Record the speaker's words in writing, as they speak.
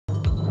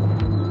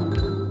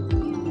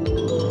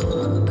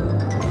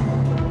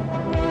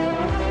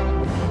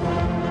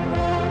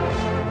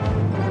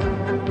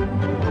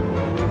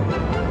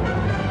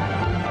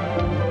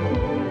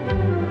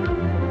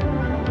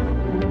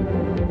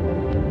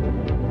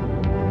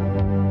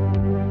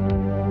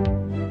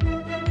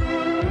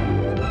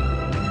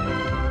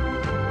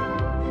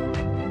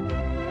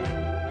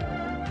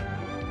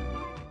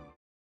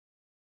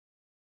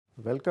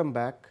Welcome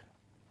back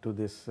to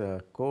this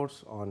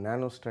course on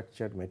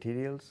nanostructured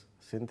materials,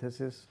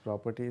 synthesis,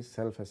 properties,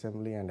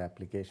 self-assembly and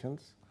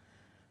applications.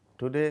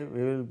 Today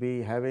we will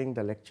be having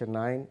the lecture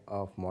 9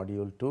 of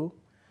module 2,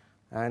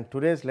 and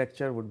today's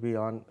lecture would be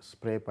on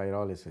spray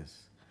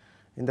pyrolysis.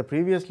 In the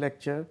previous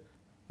lecture,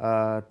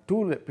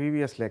 two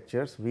previous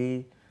lectures,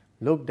 we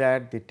looked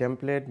at the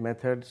template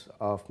methods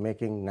of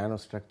making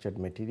nanostructured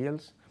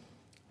materials.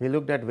 We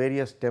looked at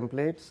various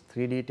templates,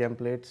 3D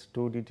templates,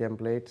 2D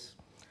templates.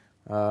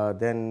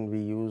 Then we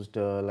used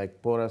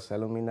like porous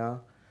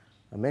alumina,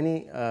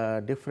 many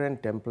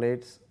different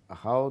templates,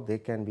 how they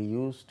can be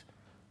used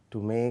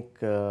to make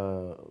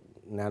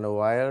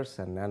nanowires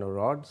and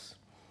nanorods,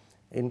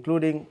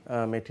 including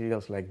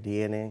materials like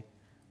DNA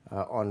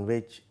on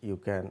which you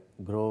can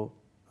grow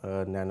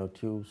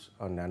nanotubes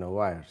or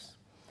nanowires.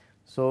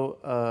 So,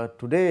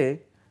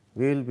 today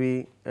we will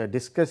be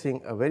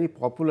discussing a very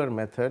popular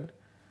method,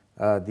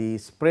 the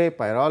spray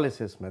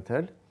pyrolysis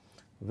method,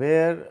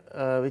 where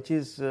which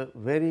is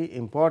very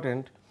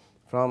important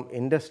from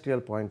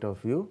industrial point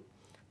of view,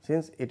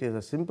 since it is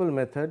a simple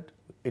method,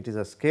 it is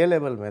a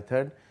scalable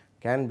method,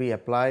 can be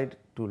applied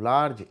to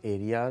large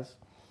areas,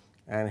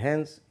 and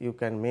hence you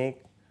can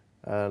make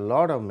a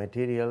lot of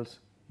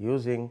materials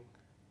using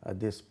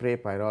this spray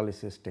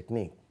pyrolysis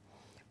technique.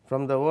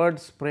 From the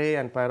word spray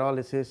and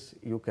pyrolysis,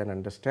 you can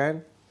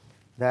understand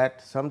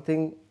that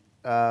something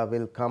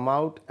will come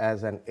out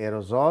as an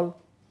aerosol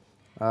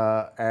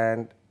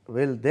and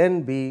will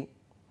then be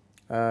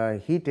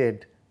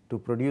heated to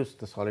produce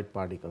the solid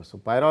particles. So,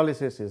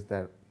 pyrolysis is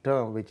the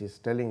term which is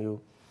telling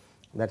you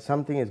that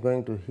something is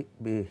going to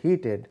be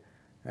heated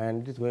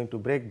and it is going to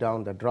break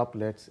down the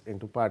droplets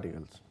into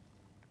particles.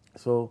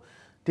 So,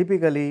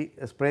 typically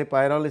spray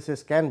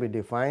pyrolysis can be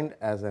defined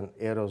as an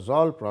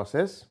aerosol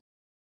process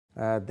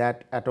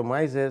that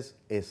atomizes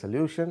a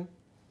solution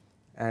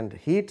and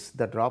heats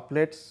the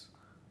droplets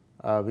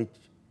which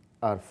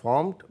are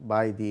formed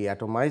by the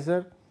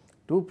atomizer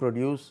to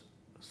produce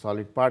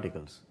solid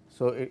particles.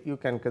 So, you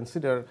can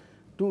consider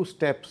two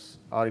steps,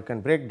 or you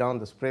can break down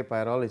the spray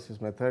pyrolysis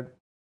method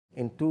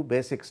in two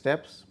basic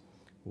steps.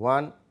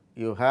 One,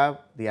 you have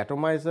the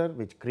atomizer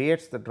which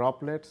creates the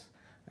droplets,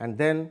 and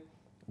then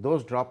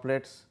those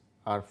droplets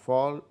are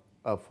fall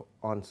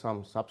on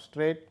some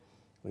substrate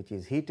which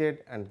is heated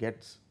and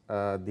gets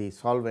the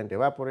solvent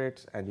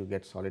evaporates and you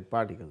get solid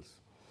particles.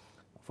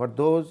 For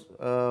those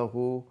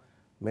who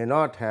may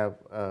not have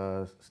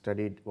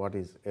studied what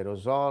is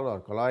aerosol or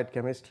colloid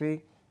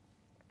chemistry,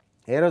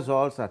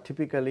 aerosols are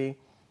typically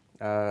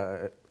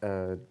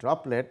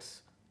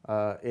droplets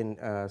in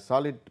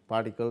solid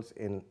particles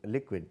in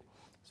liquid.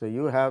 So,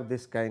 you have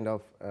this kind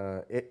of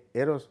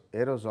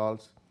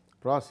aerosols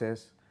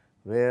process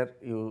where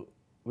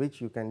which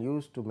you can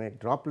use to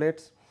make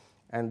droplets,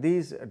 and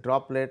these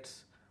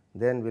droplets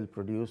then will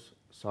produce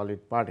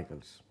solid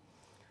particles.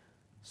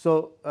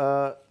 So,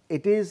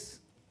 it is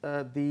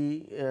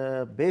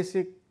the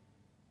basic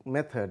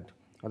method,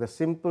 or the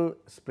simple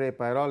spray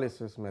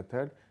pyrolysis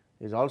method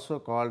is also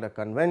called a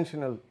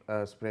conventional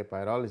spray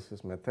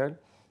pyrolysis method,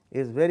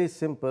 is very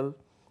simple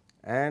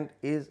and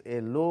is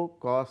a low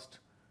cost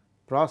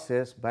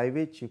process by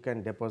which you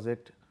can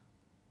deposit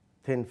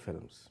thin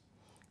films.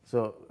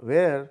 So,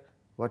 where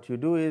what you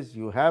do is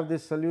you have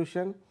this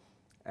solution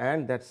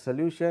and that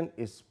solution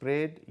is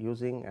sprayed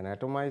using an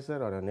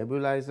atomizer or a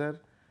nebulizer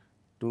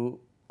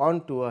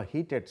onto a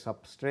heated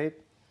substrate,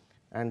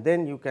 and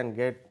then you can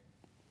get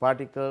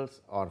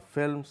particles or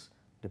films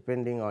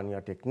depending on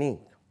your technique.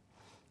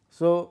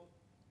 So,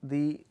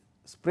 the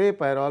spray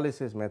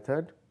pyrolysis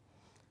method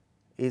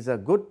is a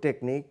good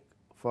technique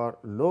for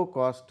low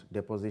cost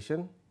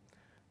deposition,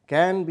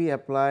 can be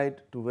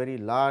applied to very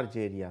large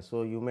areas.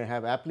 So, you may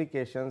have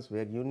applications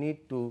where you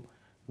need to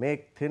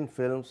make thin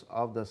films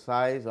of the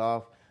size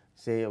of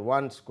say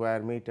 1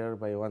 square meter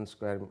by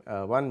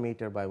 1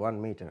 meter by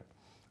 1 meter.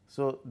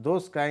 So,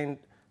 those kind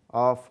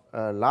of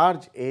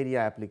large area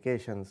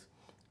applications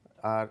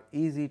are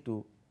easy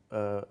to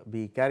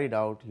be carried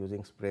out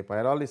using spray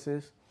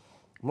pyrolysis.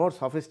 More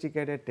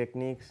sophisticated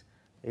techniques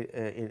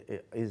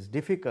is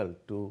difficult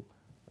to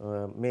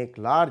make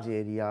large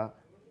area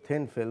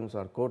thin films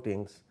or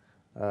coatings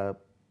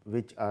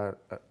which are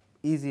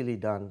easily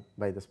done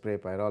by the spray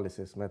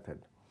pyrolysis method.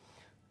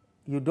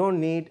 You do not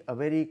need a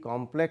very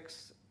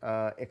complex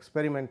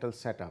experimental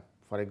setup.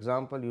 For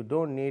example, you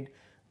do not need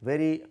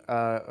very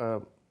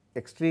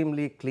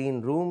extremely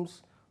clean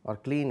rooms or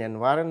clean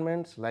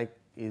environments like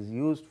is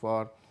used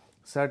for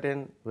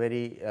certain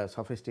very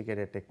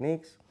sophisticated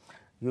techniques.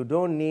 You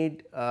do not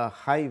need a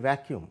high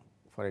vacuum,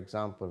 for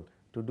example,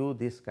 to do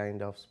this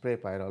kind of spray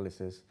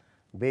pyrolysis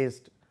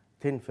based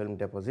thin film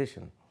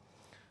deposition.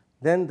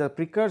 Then the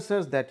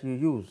precursors that you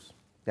use,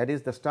 that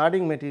is the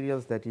starting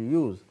materials that you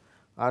use,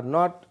 are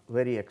not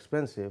very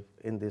expensive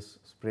in this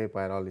spray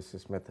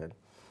pyrolysis method.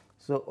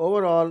 So,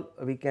 overall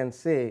we can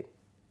say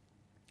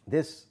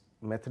this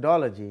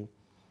methodology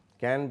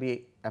can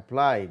be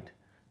applied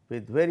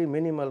with very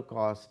minimal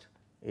cost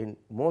in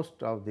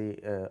most of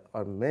the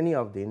or many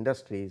of the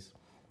industries,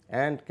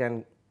 and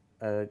can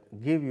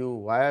give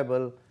you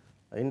viable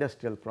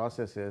industrial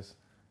processes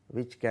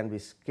which can be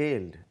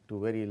scaled to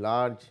very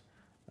large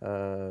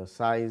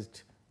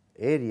sized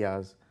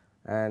areas,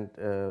 and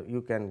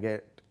you can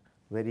get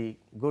very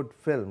good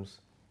films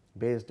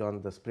based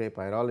on the spray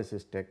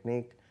pyrolysis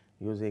technique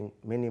using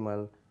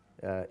minimal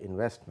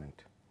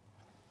investment.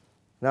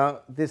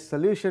 Now, this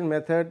solution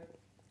method,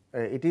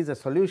 it is a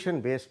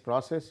solution based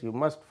process. You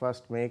must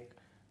first make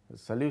a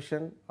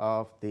solution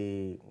of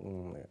the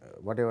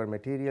whatever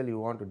material you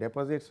want to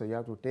deposit. So, you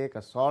have to take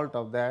a salt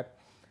of that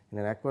in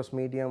an aqueous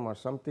medium or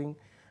something,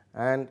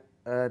 and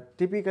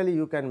typically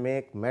you can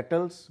make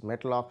metals,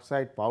 metal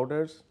oxide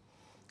powders,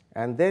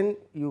 and then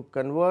you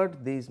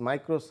convert these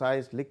micro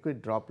sized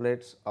liquid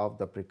droplets of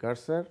the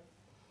precursor.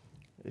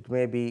 It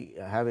may be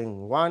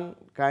having one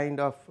kind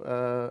of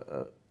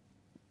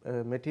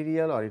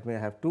material, or it may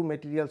have two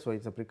materials. So,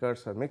 it is a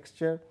precursor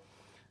mixture,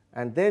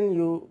 and then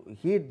you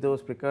heat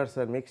those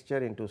precursor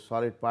mixture into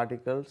solid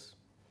particles.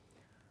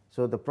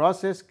 So, the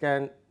process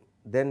can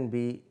then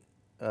be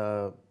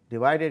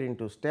divided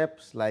into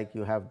steps, like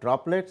you have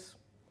droplets,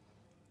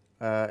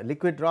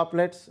 liquid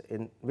droplets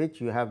in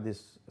which you have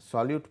these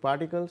solute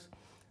particles,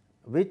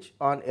 which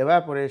on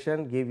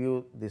evaporation give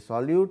you the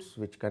solutes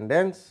which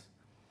condense,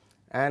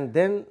 and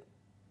then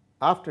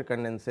after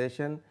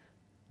condensation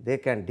they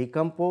can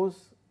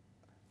decompose,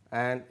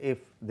 and if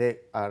they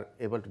are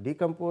able to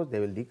decompose, they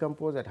will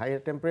decompose at higher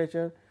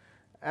temperature,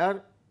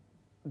 or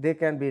they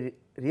can be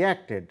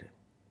reacted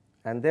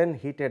and then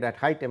heated at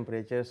high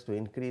temperatures to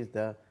increase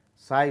the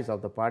size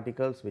of the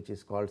particles, which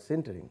is called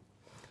sintering.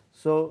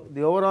 So,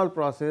 the overall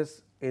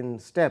process in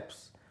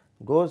steps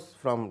goes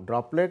from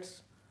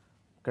droplets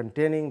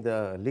containing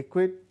the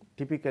liquid,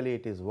 typically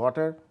it is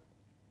water,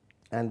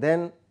 and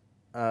then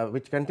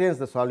which contains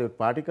the solute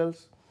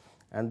particles,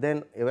 and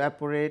then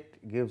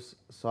evaporate gives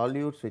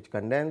solutes which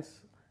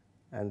condense,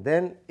 and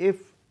then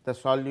if the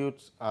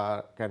solutes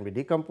can be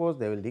decomposed,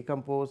 they will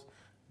decompose,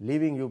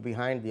 leaving you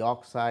behind the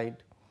oxide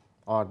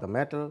or the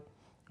metal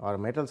or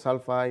metal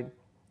sulfide,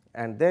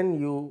 and then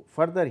you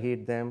further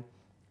heat them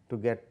to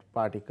get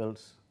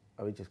particles,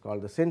 which is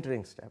called the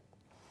sintering step.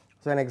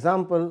 So, an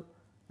example,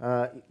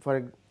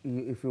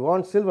 if you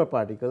want silver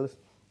particles,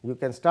 you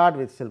can start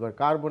with silver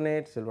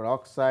carbonate, silver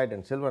oxide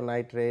and silver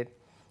nitrate,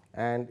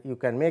 and you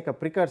can make a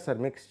precursor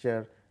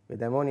mixture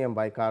with ammonium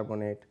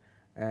bicarbonate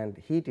and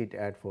heat it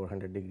at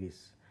 400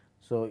 degrees.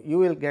 So, you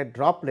will get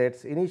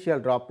droplets, initial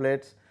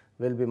droplets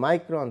will be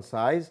micron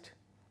sized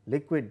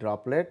liquid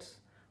droplets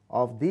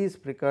of these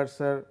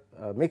precursor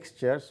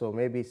mixtures. So,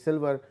 maybe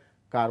silver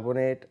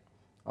carbonate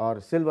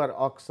or silver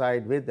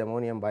oxide with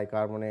ammonium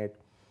bicarbonate,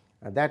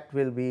 that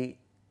will be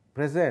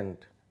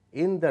present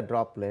in the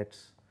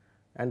droplets,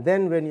 and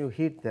then when you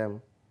heat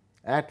them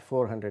at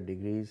 400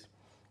 degrees,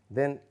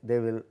 then they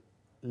will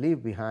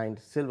leave behind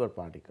silver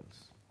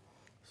particles.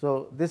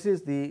 So, this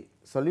is the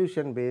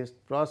solution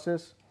based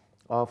process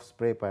of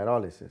spray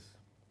pyrolysis.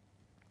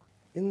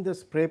 In the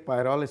spray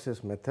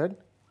pyrolysis method,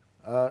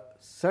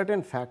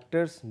 certain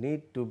factors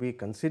need to be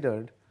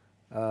considered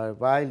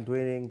while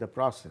doing the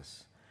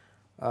process.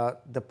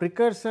 The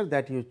precursor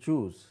that you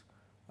choose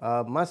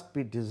must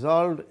be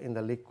dissolved in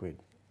the liquid,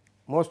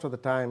 most of the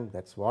time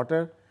that is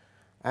water,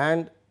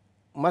 and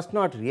must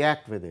not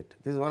react with it.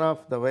 This is one of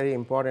the very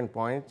important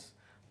points,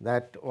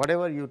 that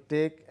whatever you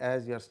take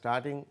as your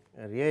starting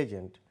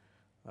reagent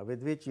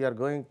with which you are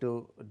going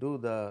to do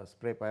the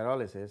spray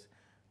pyrolysis,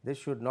 this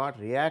should not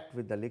react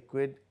with the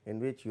liquid in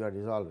which you are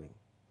dissolving.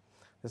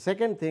 The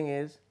second thing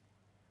is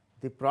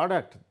the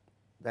product,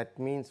 that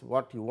means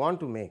what you want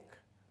to make,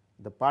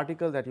 the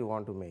particle that you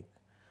want to make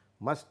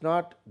must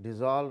not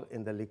dissolve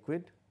in the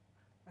liquid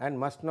and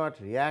must not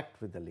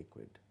react with the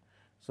liquid.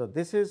 So,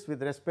 this is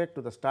with respect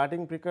to the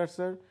starting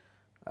precursor,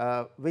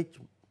 which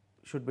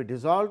should be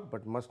dissolved,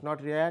 but must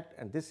not react,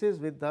 and this is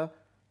with the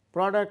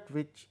product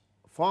which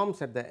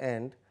forms at the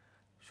end,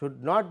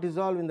 should not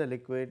dissolve in the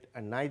liquid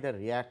and neither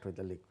react with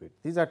the liquid.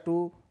 These are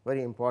two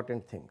very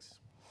important things.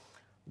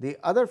 The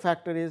other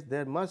factor is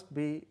there must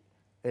be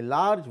a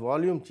large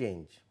volume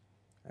change,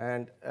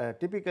 and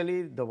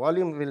typically the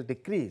volume will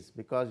decrease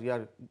because you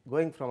are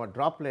going from a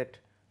droplet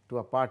to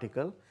a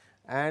particle,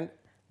 and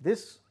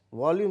this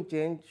volume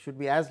change should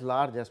be as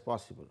large as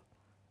possible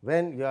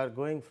when you are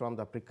going from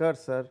the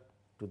precursor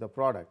to the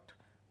product.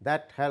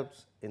 That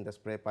helps in the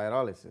spray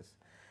pyrolysis.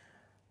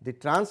 The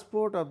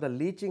transport of the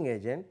leaching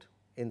agent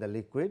in the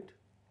liquid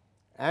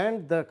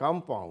and the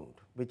compound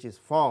which is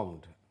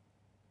formed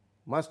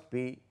must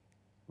be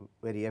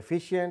very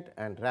efficient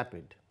and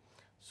rapid.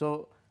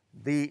 So,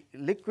 the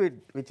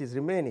liquid which is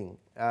remaining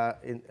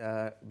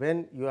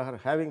when you are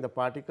having the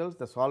particles,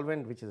 the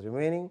solvent which is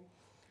remaining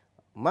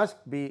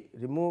must be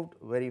removed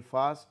very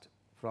fast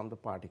from the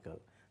particle.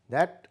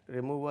 That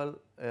removal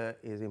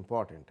is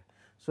important.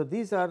 So,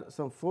 these are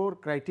some 4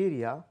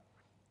 criteria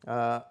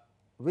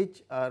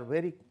which are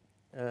very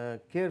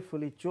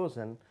carefully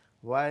chosen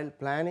while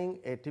planning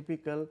a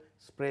typical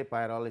spray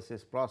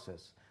pyrolysis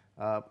process.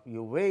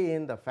 You weigh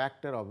in the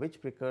factor of which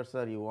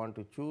precursor you want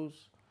to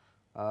choose,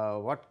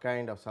 what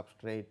kind of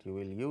substrate you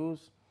will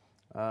use,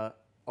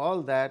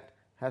 all that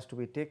has to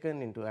be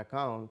taken into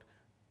account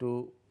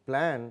to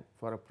plan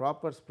for a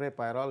proper spray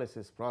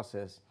pyrolysis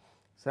process,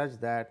 such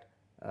that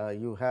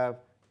you have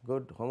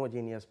good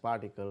homogeneous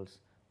particles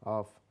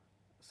of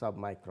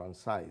submicron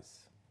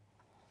size.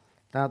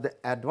 Now, the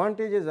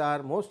advantages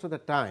are, most of the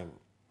time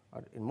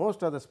or in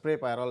most of the spray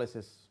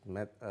pyrolysis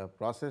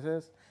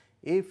processes,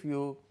 if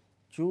you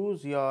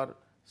choose your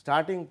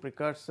starting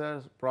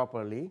precursors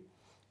properly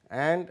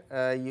and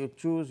you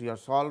choose your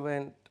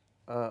solvent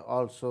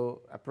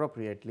also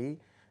appropriately,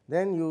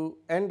 then you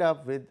end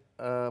up with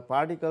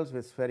particles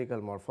with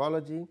spherical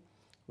morphology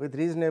with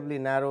reasonably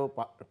narrow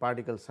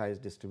particle size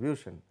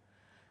distribution.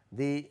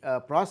 The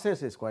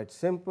process is quite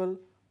simple,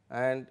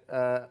 and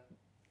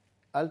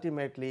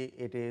ultimately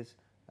it is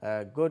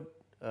a good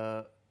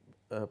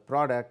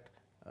product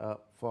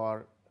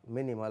for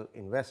minimal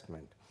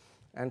investment.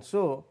 And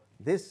so,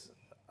 this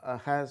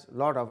has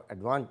lot of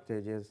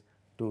advantages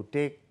to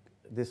take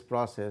this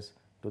process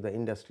to the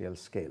industrial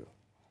scale.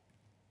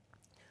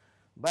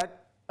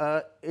 But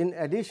in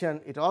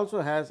addition, it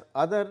also has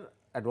other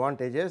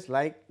advantages,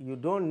 like you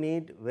do not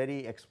need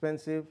very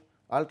expensive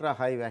ultra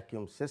high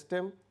vacuum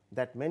system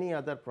that many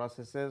other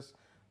processes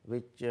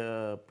which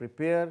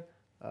prepare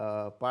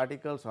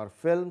particles or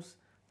films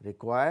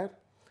require,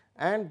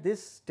 and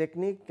this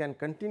technique can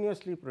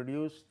continuously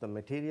produce the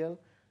material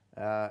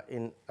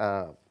in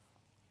a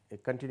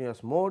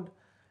continuous mode,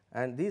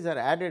 and these are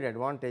added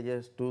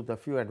advantages to the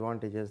few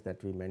advantages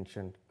that we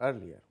mentioned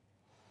earlier.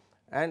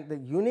 And the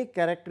unique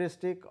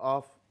characteristic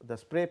of the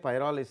spray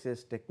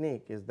pyrolysis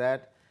technique is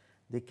that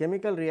the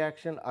chemical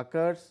reaction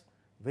occurs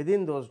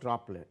within those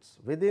droplets,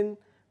 within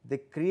the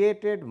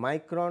created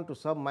micron to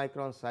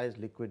submicron size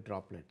liquid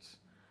droplets.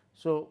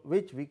 So,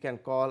 which we can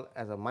call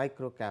as a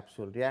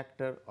microcapsule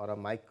reactor or a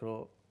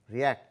micro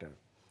reactor.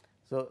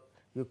 So,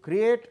 you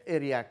create a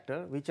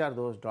reactor which are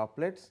those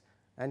droplets,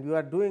 and you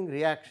are doing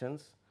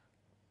reactions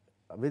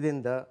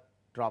within the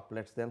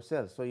droplets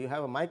themselves. So, you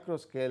have a micro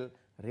scale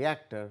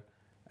reactor,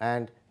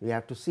 and we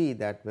have to see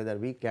that whether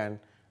we can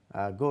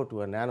go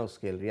to a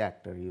nanoscale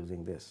reactor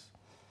using this.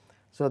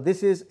 So,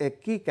 this is a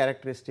key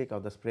characteristic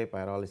of the spray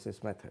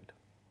pyrolysis method.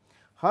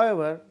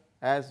 However,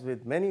 as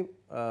with many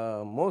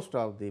most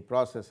of the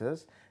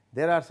processes,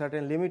 there are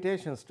certain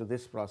limitations to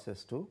this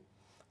process too.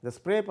 The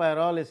spray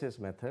pyrolysis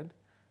method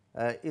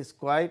is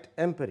quite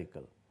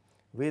empirical,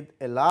 with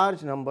a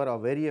large number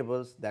of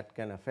variables that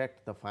can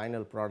affect the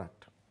final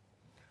product.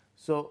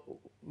 So,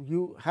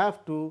 you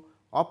have to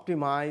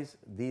optimize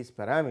these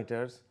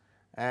parameters,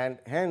 and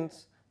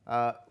hence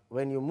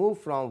when you move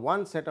from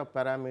one set of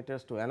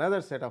parameters to another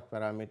set of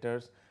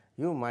parameters,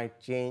 you might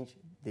change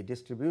the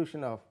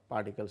distribution of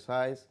particle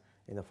size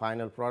in the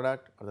final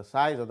product, or the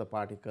size of the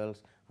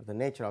particles, or the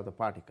nature of the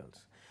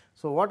particles.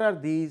 So, what are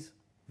these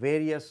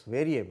various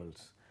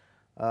variables?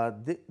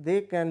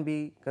 They can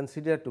be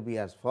considered to be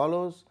as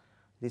follows: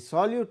 the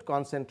solute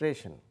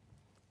concentration,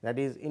 that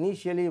is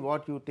initially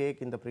what you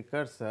take in the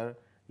precursor,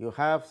 you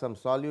have some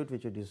solute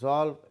which you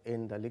dissolve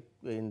in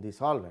the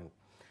solvent.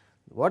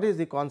 What is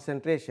the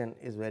concentration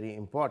is very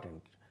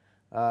important.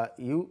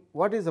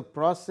 What is the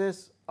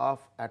process of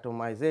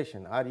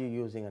atomization? Are you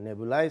using a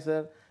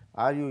nebulizer?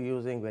 Are you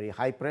using very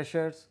high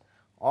pressures,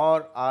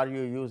 or are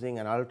you using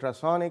an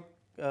ultrasonic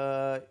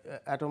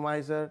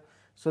atomizer?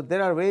 So,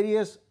 there are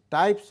various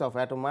types of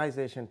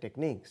atomization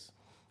techniques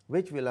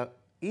which will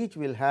each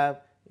will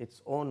have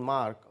its own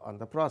mark on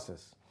the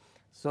process.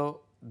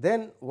 So,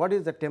 then what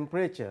is the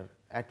temperature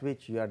at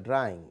which you are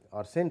drying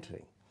or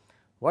sintering?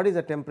 What is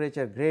the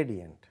temperature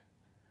gradient?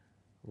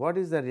 What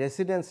is the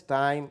residence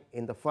time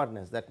in the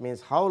furnace? That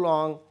means, how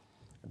long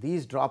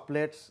these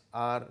droplets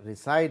are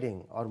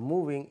residing or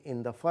moving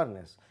in the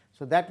furnace.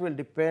 So, that will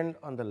depend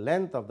on the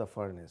length of the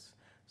furnace.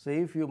 So,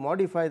 if you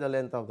modify the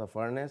length of the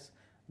furnace,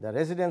 the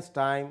residence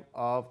time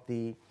of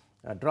the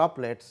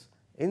droplets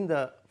in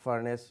the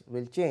furnace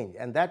will change,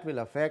 and that will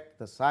affect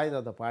the size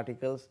of the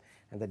particles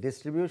and the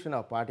distribution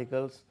of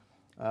particles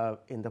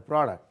in the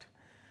product.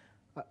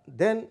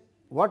 Then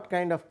what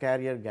kind of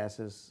carrier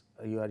gases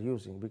you are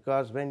using,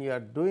 because when you are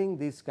doing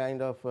this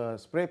kind of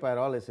spray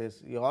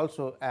pyrolysis, you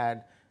also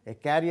add a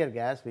carrier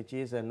gas which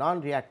is a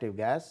non-reactive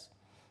gas,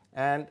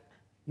 and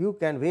you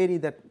can vary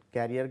that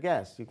carrier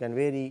gas. You can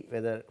vary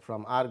whether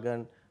from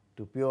argon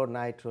to pure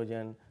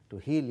nitrogen to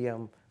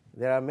helium.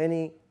 There are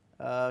many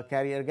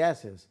carrier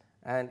gases,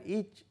 and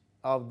each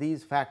of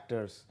these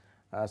factors,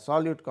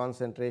 solute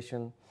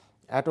concentration,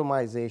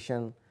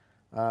 atomization,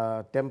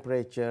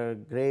 temperature,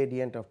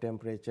 gradient of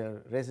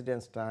temperature,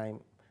 residence time,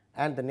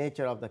 and the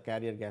nature of the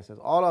carrier gases,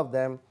 all of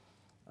them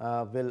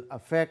will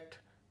affect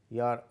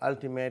your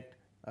ultimate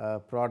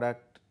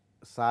product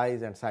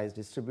size and size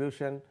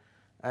distribution,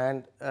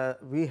 and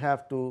we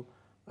have to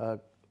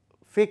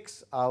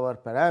fix our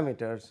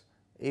parameters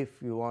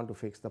if you want to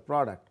fix the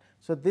product.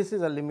 So, this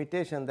is a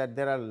limitation, that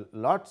there are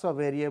lots of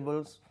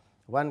variables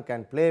one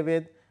can play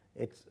with.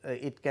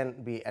 It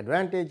can be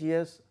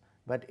advantageous,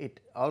 but it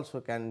also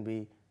can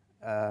be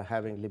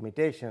having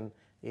limitation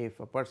if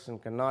a person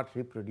cannot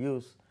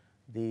reproduce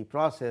the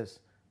process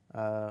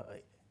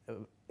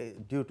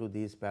due to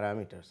these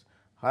parameters.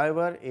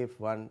 However, if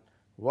one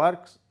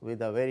works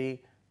with a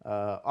very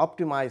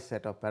optimized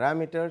set of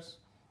parameters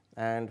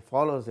and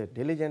follows it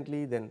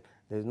diligently, then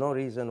there is no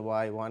reason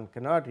why one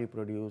cannot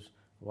reproduce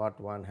what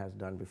one has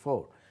done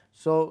before.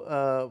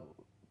 So,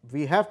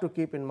 we have to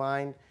keep in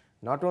mind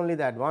not only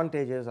the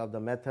advantages of the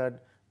method,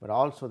 but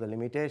also the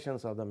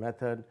limitations of the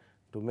method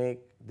to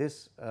make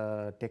this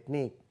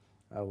technique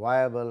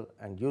viable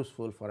and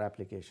useful for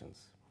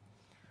applications.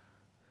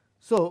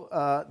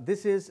 So,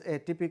 this is a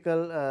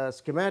typical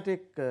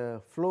schematic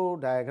flow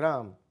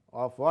diagram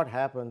of what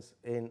happens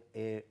in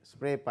a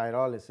spray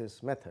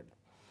pyrolysis method.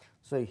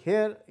 So,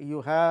 here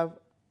you have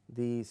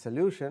the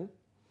solution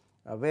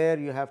where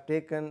you have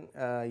taken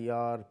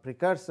your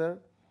precursor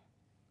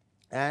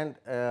and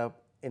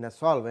in a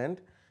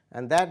solvent,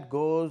 and that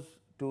goes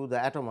to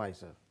the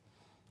atomizer,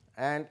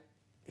 and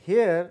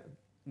here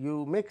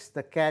you mix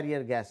the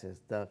carrier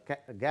gases, the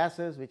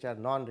gases which are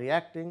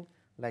non-reacting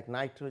like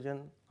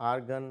nitrogen,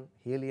 argon,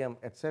 helium,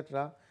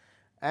 etc.,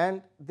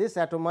 and this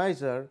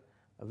atomizer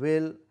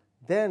will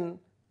then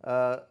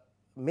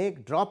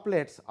make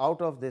droplets out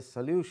of this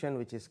solution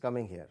which is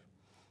coming here.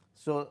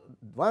 So,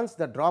 once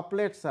the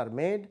droplets are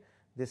made,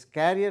 this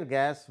carrier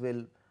gas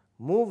will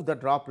move the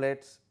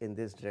droplets in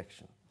this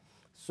direction.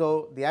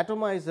 So, the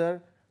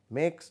atomizer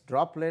makes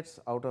droplets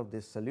out of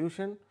this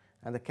solution,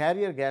 and the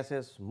carrier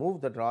gases move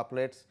the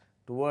droplets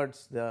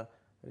towards the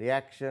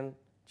reaction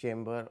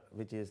chamber,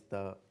 which is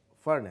the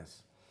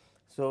furnace.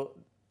 So,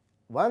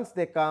 once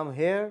they come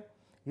here,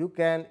 you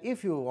can,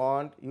 if you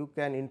want, you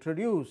can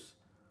introduce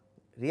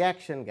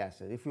reaction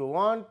gases. If you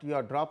want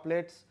your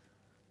droplets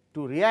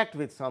to react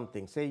with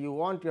something, say you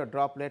want your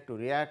droplet to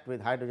react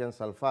with hydrogen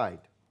sulfide.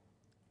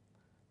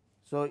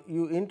 So,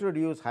 you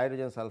introduce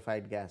hydrogen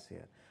sulfide gas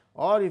here,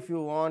 or if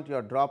you want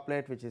your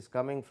droplet which is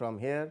coming from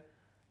here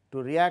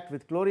to react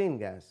with chlorine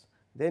gas,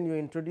 then you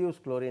introduce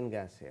chlorine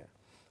gas here.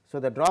 So,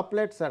 the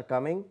droplets are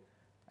coming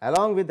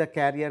along with the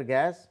carrier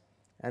gas,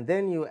 and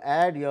then you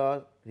add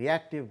your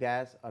reactive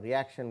gas or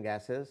reaction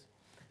gases,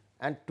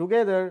 and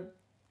together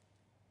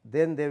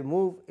then they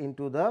move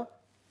into the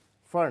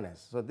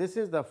furnace. So, this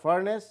is the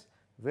furnace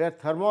where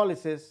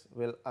thermolysis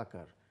will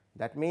occur.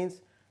 That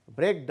means,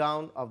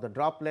 breakdown of the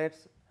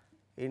droplets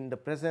in the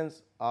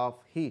presence of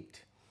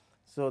heat.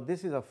 So,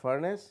 this is a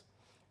furnace,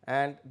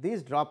 and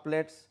these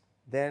droplets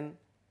then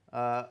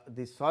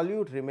the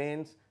solute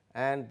remains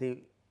and the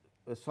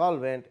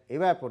solvent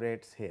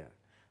evaporates here.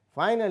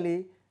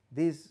 Finally,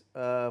 these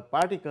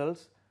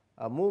particles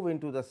move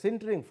into the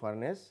sintering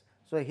furnace.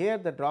 So, here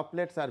the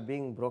droplets are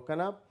being broken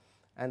up,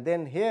 and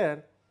then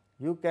here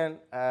you can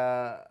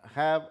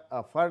have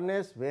a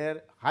furnace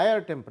where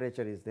higher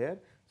temperature is there.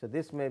 So,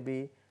 this may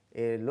be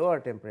a lower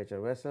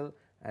temperature vessel,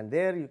 and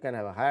there you can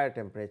have a higher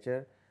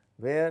temperature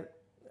where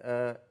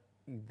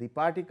the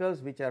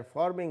particles which are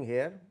forming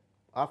here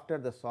after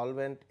the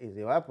solvent is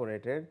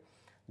evaporated,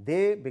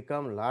 they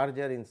become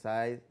larger in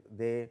size,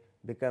 they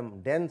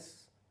become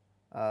dense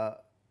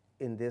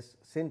in this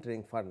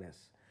sintering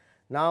furnace.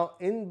 Now,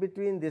 in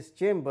between this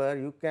chamber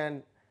you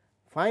can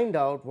find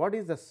out what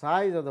is the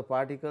size of the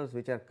particles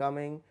which are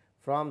coming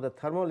from the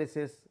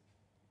thermolysis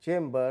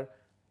chamber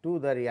to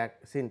the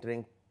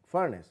sintering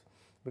furnace,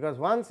 because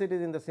once it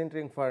is in the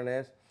sintering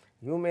furnace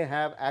you may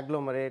have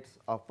agglomerates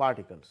of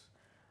particles.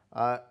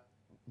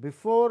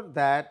 Before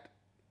that,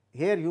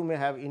 here you may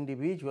have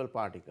individual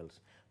particles.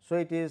 So,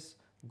 it is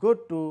good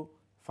to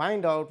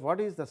find out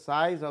what is the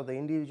size of the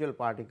individual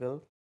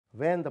particle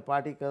when the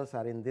particles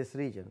are in this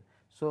region.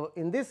 So,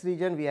 in this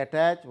region we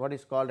attach what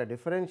is called a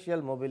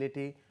differential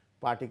mobility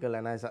particle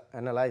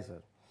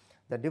analyzer.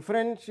 The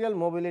differential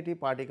mobility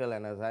particle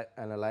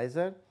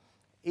analyzer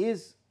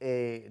is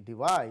a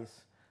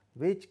device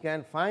which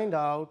can find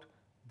out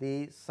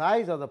the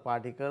size of the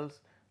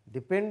particles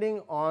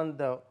depending on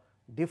the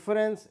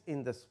difference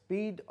in the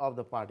speed of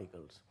the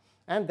particles,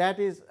 and that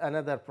is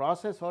another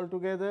process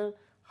altogether,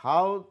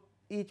 how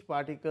each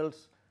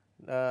particles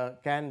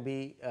can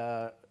be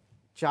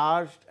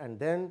charged, and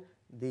then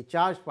the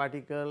charged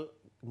particle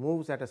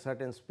moves at a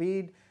certain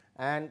speed,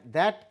 and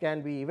that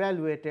can be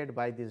evaluated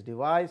by this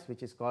device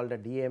which is called a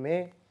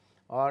DMA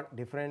or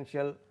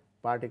differential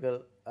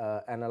particle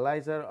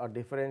analyzer or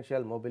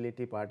differential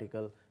mobility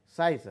particle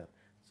sizer.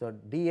 So,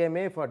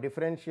 DMA for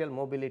differential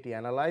mobility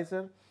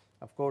analyzer,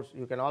 of course,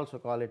 you can also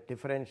call it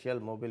differential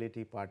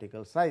mobility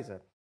particle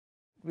sizer.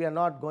 We are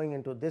not going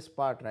into this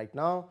part right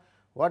now.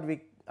 What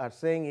we are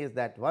saying is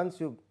that once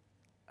you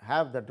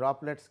have the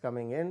droplets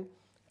coming in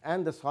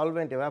and the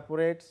solvent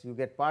evaporates, you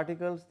get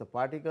particles. The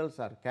particles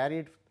are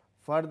carried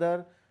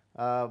further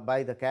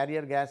by the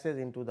carrier gases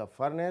into the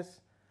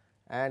furnace,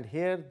 and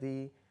here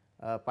the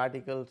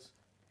particles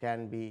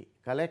can be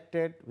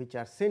collected which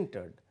are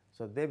sintered.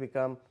 So, they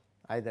become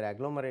either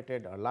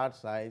agglomerated or large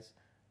size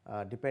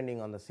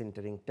depending on the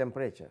sintering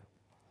temperature.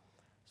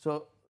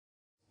 So,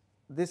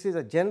 this is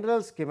a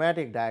general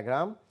schematic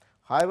diagram.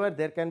 However,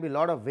 there can be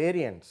lot of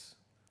variants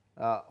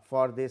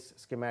for this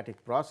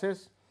schematic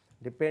process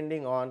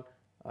depending on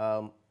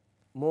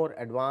more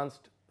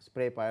advanced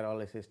spray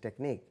pyrolysis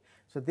technique.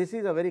 So, this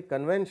is a very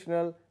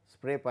conventional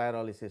spray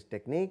pyrolysis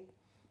technique,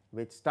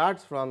 which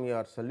starts from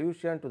your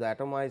solution to the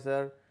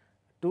atomizer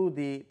to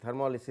the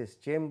thermolysis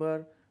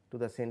chamber to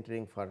the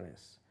sintering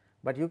furnace.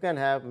 But you can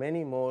have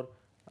many more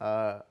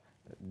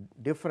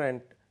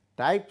different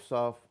types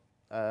of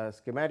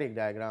schematic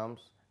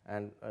diagrams,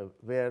 and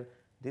where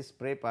this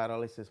spray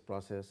pyrolysis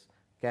process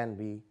can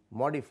be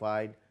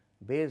modified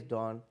based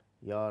on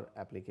your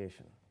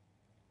application.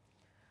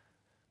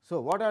 So,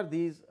 what are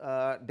these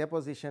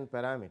deposition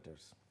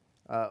parameters?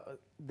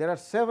 There are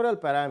several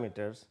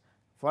parameters.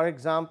 For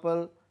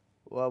example,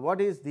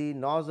 what is the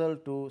nozzle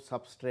to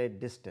substrate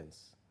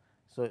distance?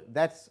 So,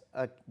 that is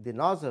the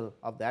nozzle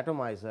of the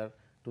atomizer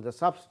to the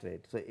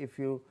substrate. So, if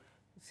you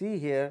see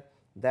here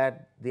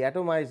that the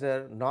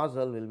atomizer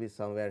nozzle will be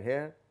somewhere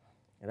here,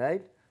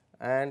 right,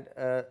 and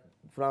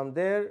from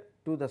there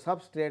to the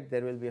substrate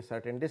there will be a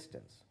certain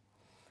distance.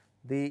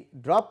 The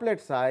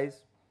droplet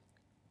size,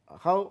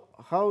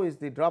 how is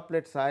the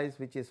droplet size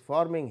which is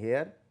forming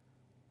here?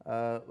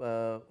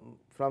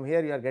 From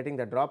here you are getting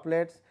the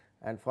droplets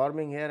and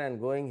forming here and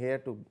going here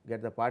to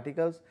get the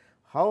particles.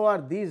 How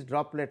are these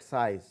droplet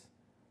size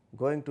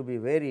going to be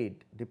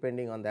varied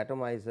depending on the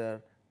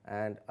atomizer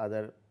and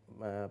other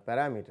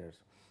parameters?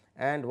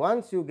 And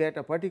once you get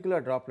a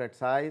particular droplet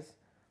size,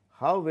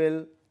 how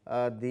will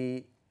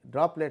the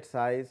droplet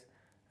size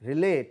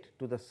relate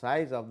to the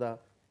size of the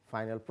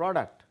final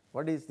product?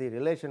 What is the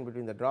relation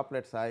between the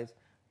droplet size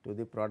to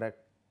the product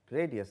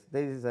radius?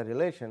 There is a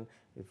relation.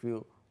 If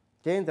you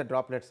change the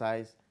droplet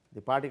size,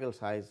 the particle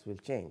size will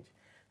change.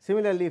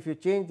 Similarly, if you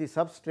change the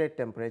substrate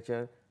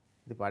temperature,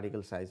 the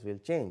particle size will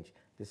change.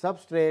 The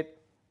substrate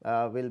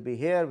will be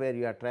here where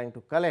you are trying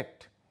to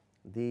collect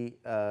the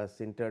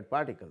sintered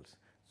particles.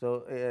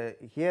 So,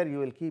 here you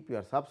will keep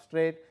your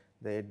substrate,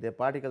 the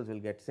particles will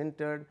get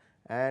sintered,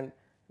 and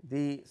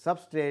the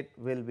substrate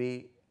will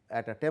be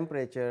at a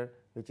temperature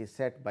which is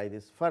set by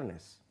this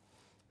furnace.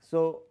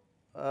 So,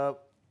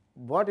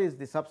 what is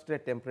the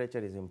substrate temperature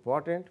is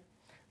important.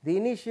 The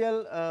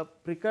initial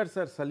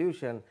precursor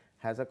solution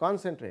has a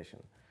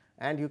concentration,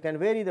 and you can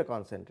vary the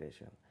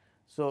concentration.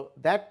 So,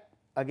 that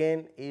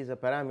again is a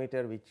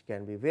parameter which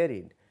can be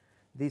varied.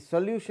 The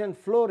solution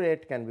flow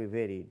rate can be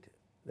varied.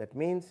 That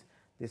means,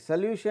 the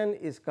solution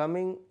is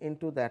coming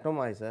into the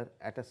atomizer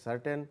at a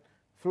certain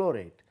flow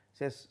rate,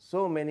 say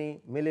so many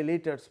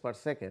milliliters per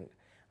second.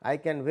 I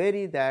can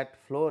vary that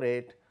flow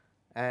rate,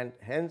 and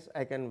hence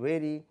I can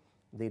vary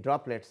the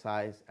droplet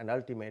size, and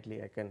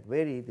ultimately I can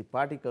vary the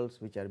particles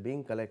which are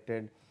being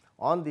collected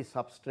on the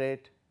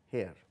substrate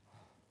here.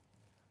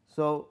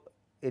 So,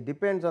 it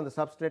depends on the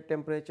substrate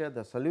temperature,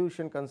 the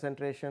solution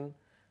concentration,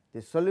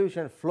 the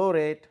solution flow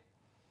rate,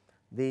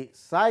 the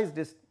size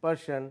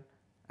dispersion,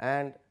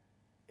 and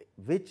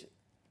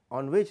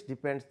on which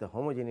depends the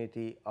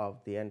homogeneity of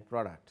the end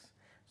products.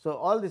 So,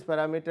 all these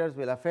parameters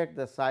will affect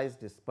the size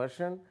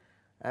dispersion,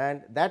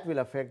 and that will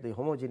affect the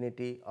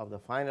homogeneity of the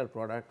final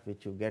product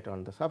which you get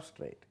on the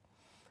substrate.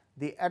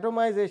 The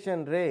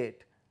atomization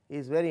rate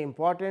is very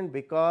important,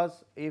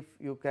 because if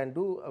you can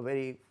do a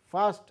very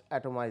fast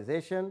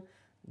atomization,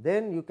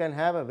 then you can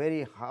have a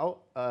very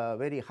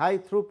high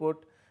throughput,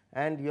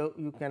 and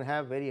you can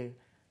have very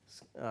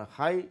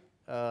high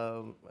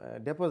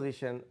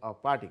deposition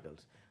of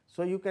particles.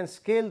 So, you can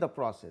scale the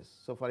process.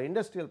 So, for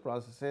industrial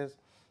processes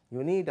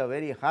you need a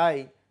very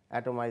high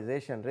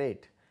atomization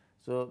rate.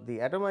 So, the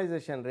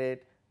atomization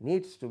rate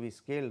needs to be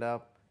scaled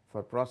up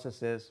for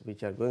processes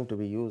which are going to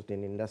be used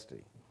in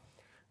industry.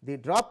 The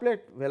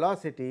droplet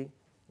velocity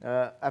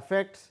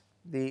affects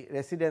the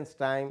residence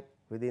time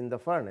within the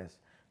furnace.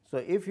 So,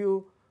 if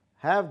you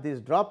have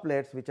these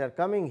droplets which are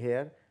coming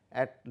here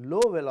at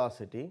low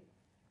velocity,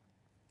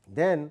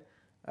 then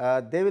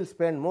they will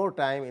spend more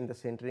time in the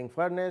sintering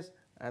furnace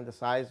and the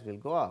size will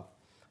go up.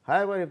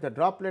 However, if the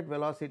droplet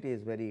velocity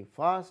is very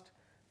fast,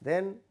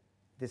 then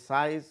the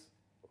size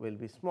will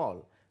be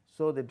small.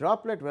 So, the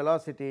droplet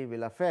velocity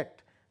will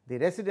affect the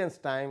residence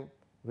time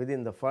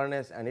within the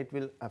furnace, and it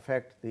will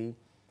affect the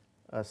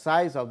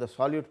size of the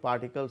solute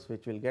particles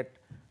which will get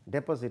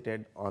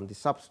deposited on the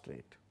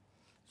substrate.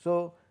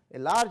 So, a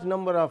large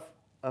number of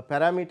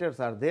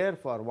parameters are there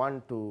for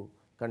one to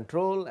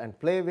control and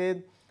play with,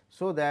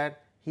 so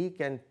that he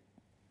can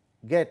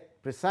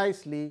get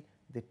precisely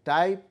the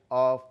type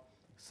of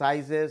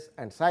sizes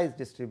and size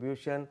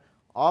distribution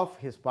of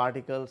his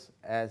particles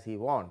as he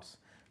wants.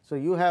 So,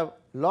 you have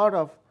lot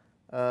of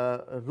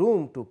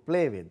room to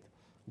play with,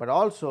 but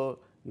also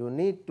you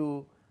need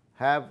to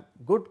have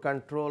good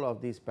control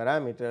of these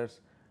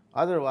parameters,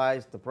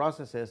 otherwise the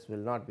processes will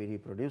not be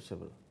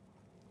reproducible.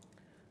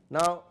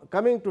 Now,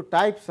 coming to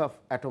types of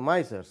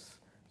atomizers.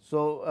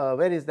 So,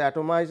 where is the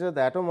atomizer?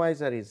 The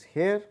atomizer is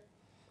here,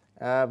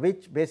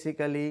 which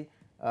basically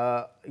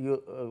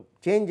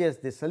changes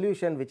the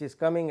solution which is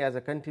coming as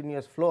a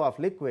continuous flow of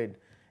liquid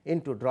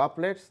into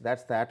droplets, that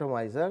is the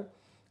atomizer,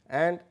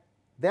 and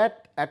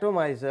that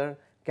atomizer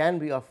can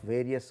be of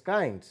various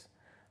kinds.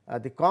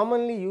 The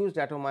commonly used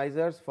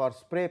atomizers for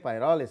spray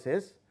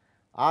pyrolysis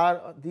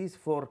are these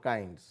four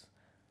kinds.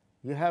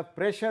 You have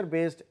pressure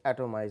based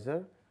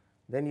atomizer,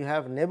 then you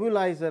have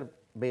nebulizer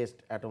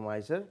based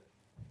atomizer,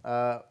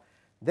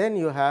 then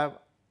you have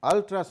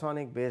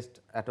ultrasonic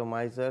based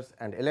atomizers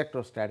and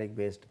electrostatic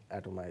based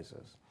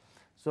atomizers.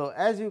 So,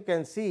 as you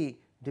can see,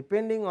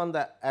 depending on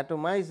the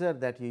atomizer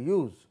that you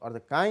use or the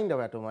kind of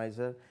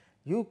atomizer,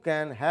 you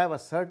can have a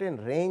certain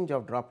range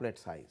of droplet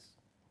size.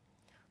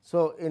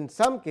 So, in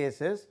some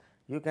cases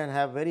you can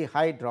have very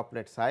high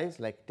droplet size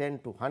like 10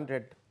 to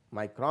 100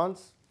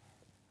 microns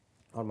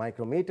or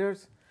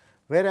micrometers,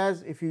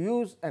 whereas if you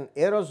use an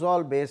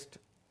aerosol based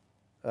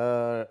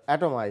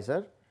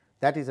atomizer,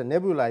 that is a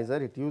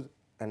nebulizer, it uses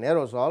an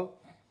aerosol,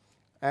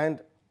 and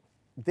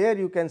there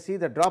you can see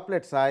the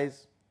droplet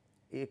size,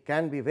 it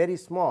can be very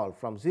small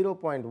from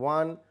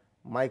 0.1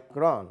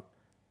 micron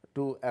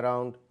to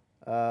around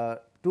 2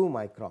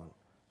 micron.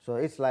 So,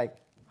 it is like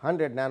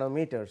 100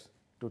 nanometers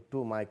to 2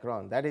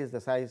 micron, that is the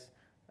size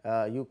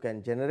you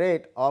can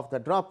generate of the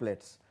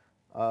droplets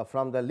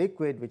from the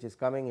liquid which is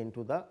coming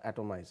into the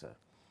atomizer.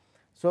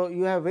 So,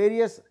 you have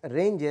various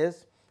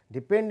ranges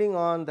depending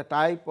on the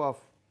type of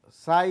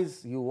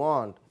size you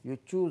want, you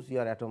choose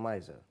your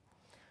atomizer.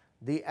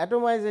 The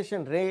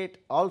atomization rate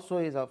also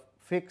is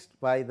fixed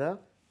by the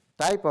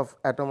type of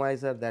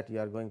atomizer that you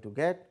are going to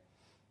get.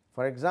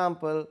 For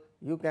example,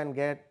 you can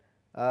get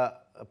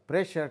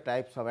pressure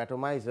types of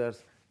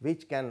atomizers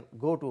which can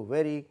go to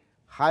very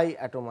high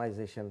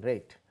atomization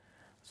rate.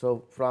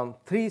 So, from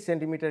 3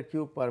 centimeter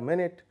cube per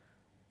minute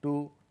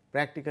to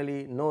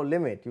practically no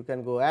limit, you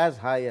can go as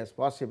high as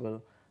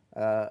possible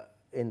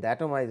in the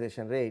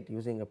atomization rate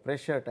using a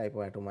pressure type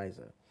of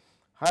atomizer.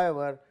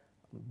 However,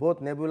 both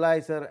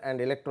nebulizer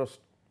and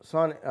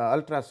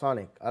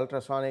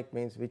ultrasonic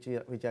means which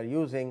are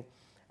using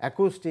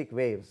acoustic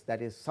waves,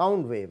 that is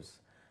sound waves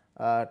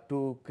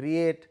to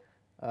create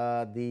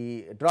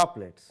the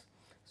droplets.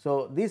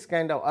 So, this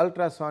kind of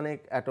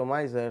ultrasonic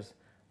atomizers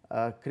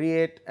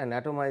create an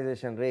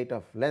atomization rate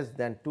of less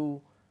than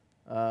 2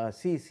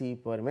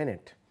 cc per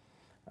minute.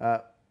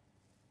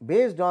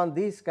 Based on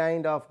this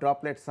kind of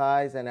droplet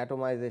size and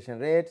atomization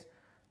rates,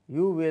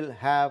 you will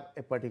have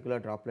a particular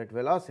droplet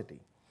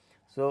velocity.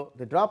 So,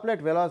 the droplet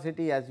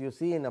velocity, as you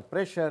see in a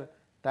pressure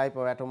type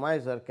of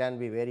atomizer, can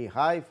be very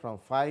high from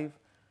 5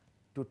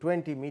 to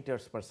 20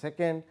 meters per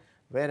second,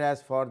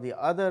 whereas for the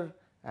other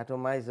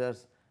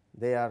atomizers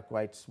they are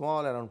quite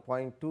small, around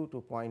 0.2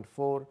 to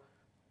 0.4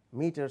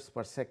 meters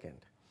per second.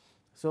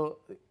 So,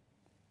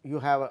 you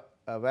have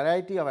a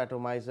variety of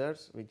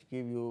atomizers which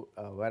give you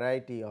a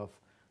variety of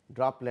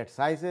droplet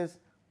sizes.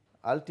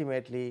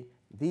 Ultimately,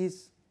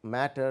 these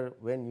matter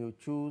when you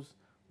choose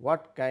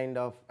what kind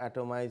of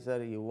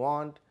atomizer you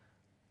want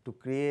to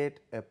create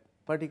a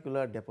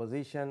particular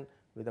deposition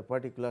with a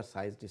particular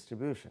size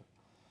distribution.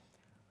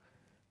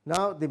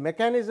 Now, the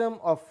mechanism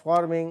of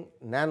forming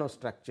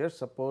nanostructures,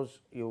 suppose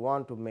you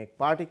want to make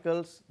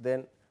particles,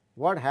 then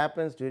what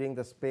happens during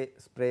the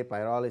spray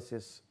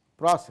pyrolysis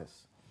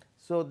process.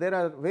 So, there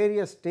are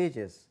various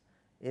stages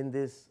in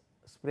this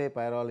spray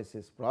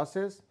pyrolysis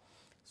process.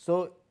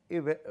 So,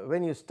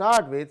 when you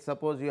start with,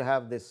 suppose you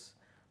have this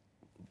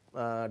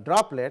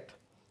droplet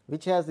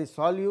which has the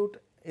solute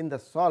in the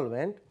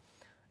solvent,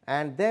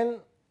 and then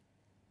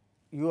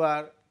you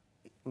are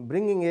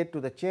bringing it to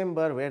the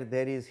chamber where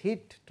there is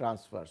heat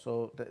transfer.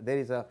 So, there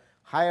is a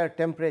higher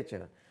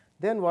temperature,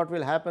 then what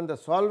will happen, the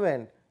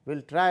solvent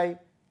will try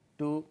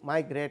to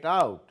migrate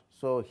out.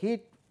 So,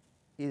 heat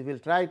will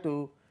try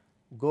to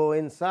go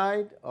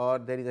inside, or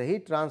there is a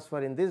heat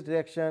transfer in this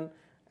direction,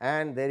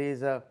 and there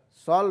is a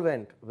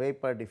solvent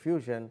vapor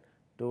diffusion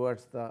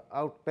towards the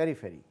out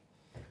periphery.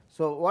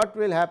 So, what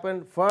will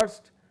happen,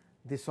 first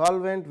the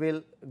solvent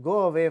will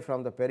go away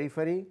from the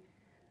periphery,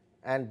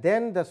 and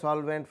then the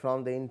solvent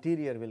from the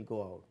interior will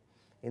go out.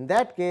 In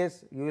that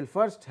case, you will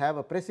first have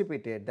a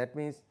precipitate, that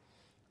means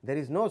there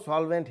is no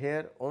solvent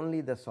here,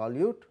 only the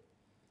solute,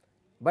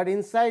 but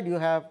inside you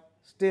have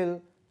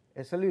still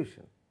a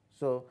solution.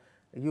 So,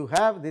 you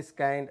have this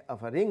kind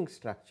of a ring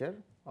structure,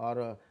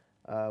 or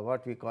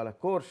what we call a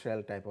core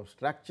shell type of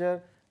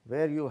structure,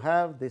 where you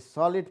have this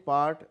solid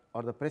part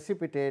or the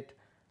precipitate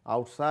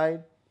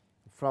outside,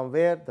 from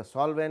where the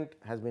solvent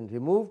has been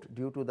removed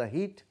due to the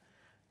heat,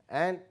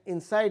 and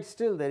inside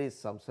still there is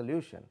some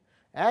solution.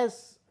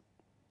 As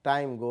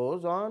time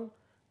goes on,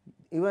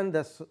 even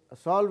the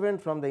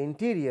solvent from the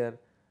interior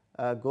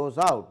goes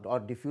out or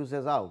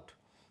diffuses out,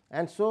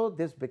 and so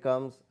this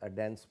becomes a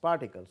dense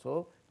particle.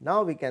 So,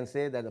 now we can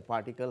say that the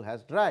particle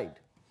has dried.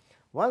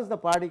 Once the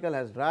particle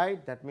has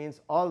dried, that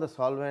means all the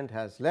solvent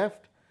has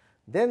left,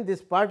 then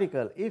this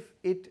particle, if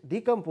it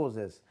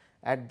decomposes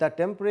at the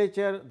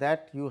temperature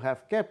that you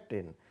have kept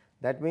in,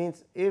 that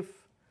means if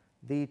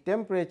the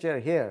temperature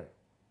here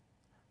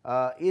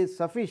is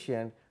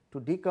sufficient to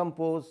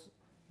decompose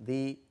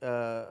the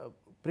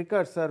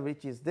precursor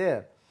which is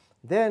there,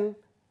 then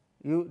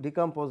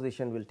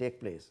decomposition will take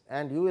place,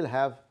 and you will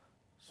have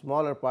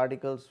smaller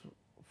particles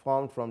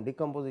formed from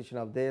decomposition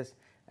of this,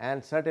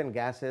 and certain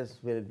gases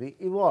will be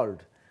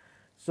evolved.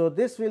 So,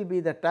 this will be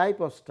the type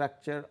of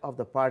structure of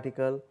the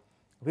particle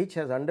which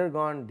has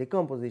undergone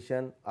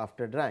decomposition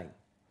after drying.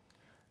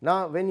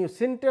 Now, when you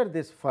sinter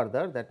this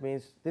further, that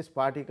means this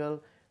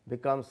particle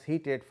becomes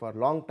heated for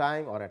long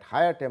time or at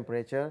higher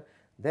temperature,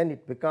 then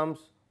it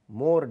becomes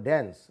more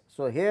dense.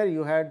 So, here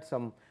you had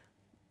some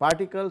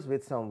particles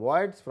with some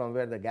voids from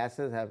where the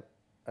gases have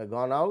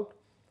gone out,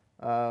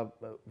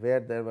 where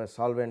there were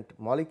solvent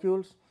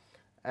molecules,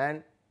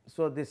 and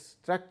so this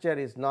structure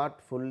is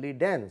not fully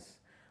dense.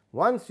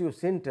 Once you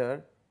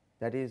sinter,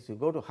 that is you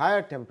go to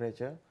higher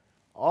temperature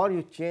or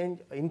you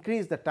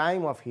increase the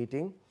time of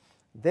heating,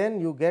 then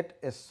you get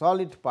a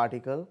solid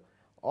particle.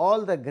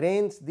 All the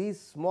grains, these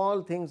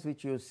small things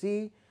which you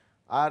see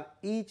are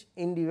each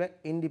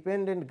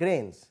independent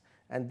grains,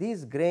 and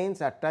these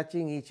grains are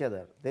touching each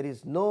other. There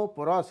is no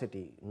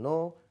porosity,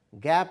 no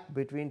gap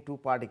between two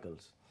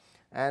particles,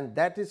 and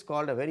that is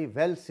called a very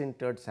well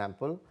sintered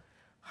sample.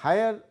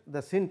 Higher the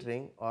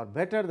sintering or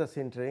better the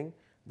sintering,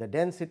 the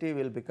density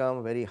will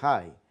become very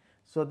high.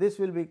 So, this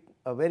will be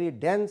a very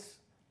dense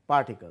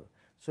particle.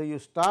 So, you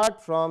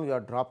start from your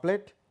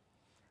droplet,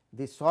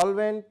 the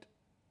solvent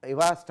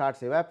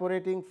starts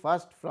evaporating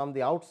first from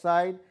the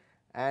outside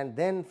and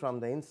then from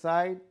the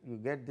inside. You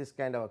get this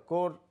kind of a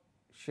core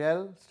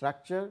shell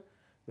structure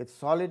with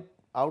solid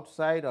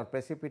outside or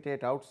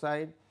precipitate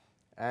outside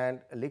and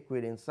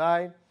liquid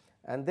inside,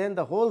 and then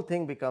the whole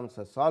thing becomes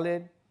a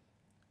solid.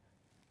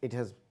 It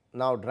has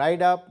now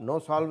dried up, no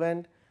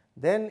solvent,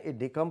 then it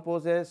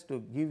decomposes to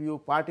give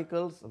you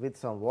particles with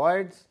some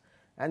voids,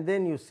 and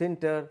then you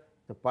sinter,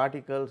 the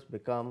particles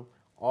become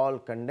all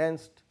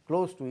condensed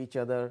close to each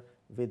other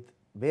with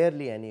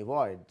barely any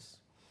voids.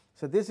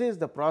 So, this is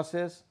the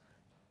process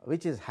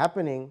which is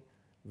happening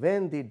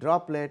when the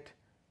droplet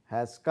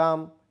has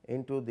come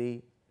into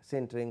the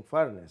sintering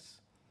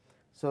furnace.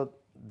 So,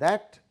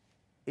 that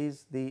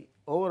is the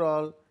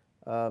overall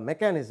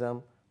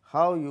mechanism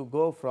how you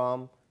go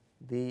from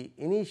the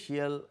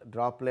initial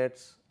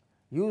droplets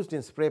used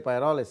in spray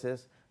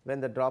pyrolysis, when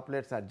the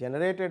droplets are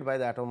generated by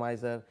the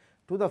atomizer,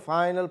 to the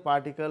final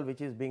particle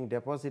which is being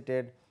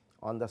deposited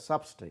on the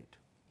substrate.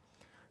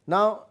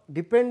 Now,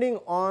 depending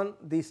on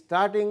the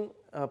starting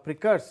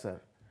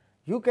precursor,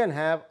 you can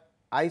have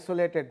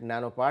isolated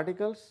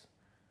nanoparticles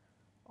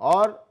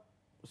or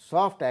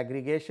soft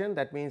aggregation,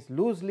 that means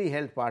loosely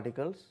held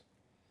particles,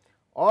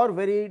 or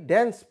very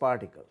dense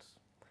particles.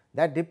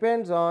 That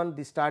depends on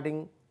the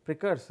starting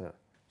precursor.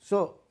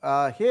 So,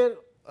 here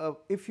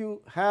if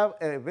you have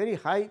a very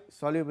high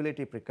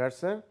solubility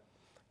precursor,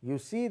 you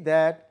see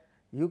that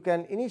you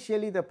can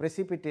initially the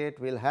precipitate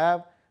will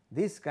have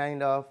this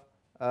kind of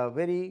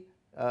very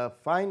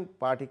fine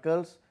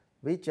particles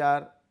which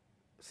are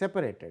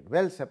separated,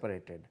 well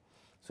separated.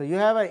 So, you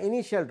have an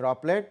initial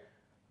droplet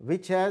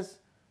which has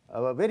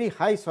a very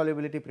high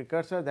solubility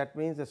precursor, that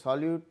means the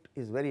solute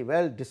is very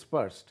well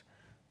dispersed,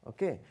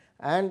 okay.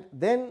 And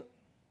then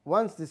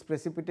once these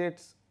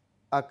precipitates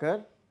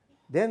occur,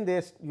 then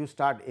you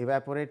start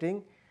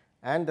evaporating,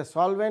 and the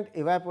solvent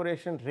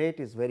evaporation rate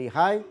is very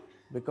high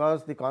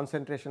because the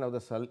concentration of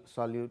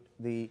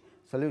the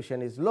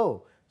solution is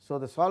low. So,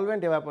 the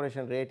solvent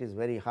evaporation rate is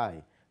very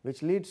high,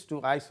 which leads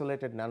to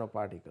isolated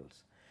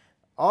nanoparticles,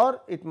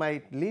 or it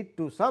might lead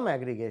to some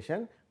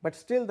aggregation, but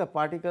still the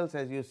particles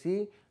as you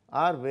see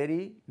are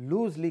very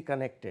loosely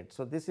connected.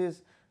 So, this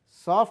is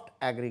soft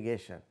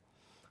aggregation.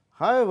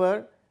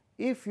 However,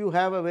 if you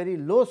have a very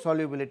low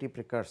solubility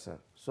precursor,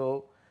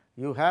 so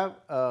you have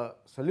a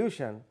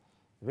solution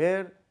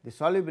where the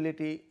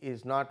solubility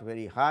is not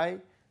very high,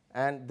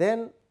 and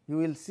then you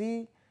will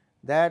see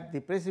that the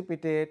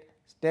precipitate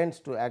tends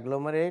to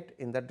agglomerate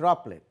in the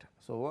droplet.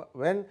 So,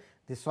 when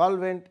the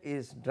solvent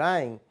is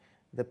drying,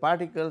 the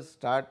particles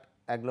start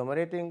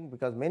agglomerating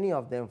because many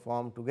of them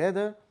form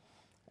together,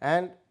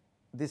 and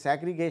this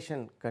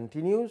aggregation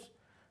continues,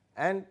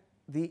 and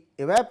the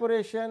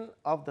evaporation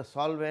of the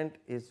solvent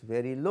is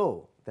very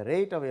low. The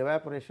rate of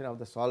evaporation of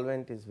the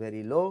solvent is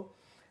very low,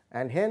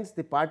 and hence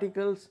the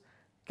particles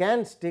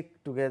can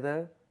stick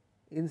together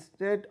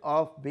instead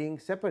of being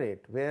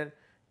separate, where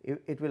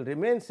it will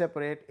remain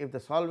separate if the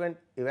solvent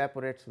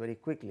evaporates very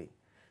quickly.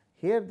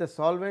 Here the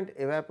solvent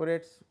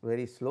evaporates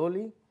very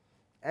slowly,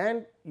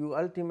 and you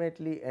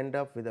ultimately end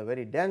up with a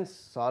very dense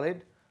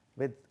solid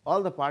with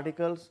all the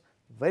particles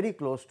very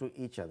close to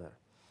each other.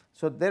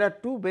 So, there are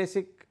two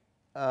basic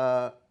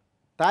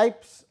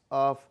types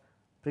of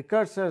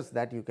precursors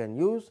that you can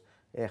use: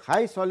 a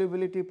high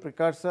solubility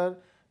precursor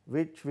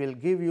which will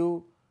give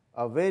you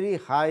a very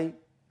high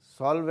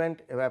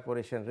solvent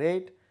evaporation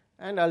rate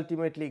and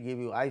ultimately give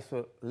you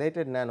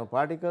isolated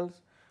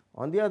nanoparticles.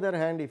 On the other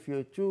hand, if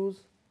you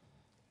choose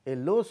a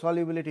low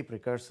solubility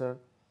precursor,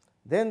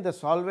 then the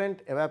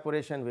solvent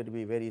evaporation will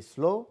be very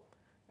slow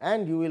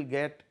and you will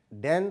get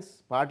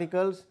dense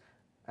particles,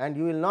 and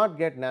you will not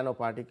get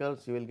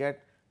nanoparticles, you will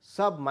get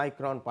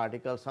submicron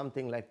particles,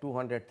 something like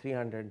 200,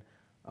 300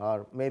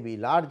 or maybe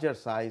larger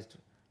sized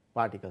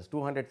particles,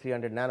 200,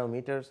 300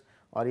 nanometers,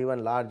 or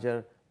even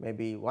larger,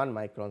 maybe 1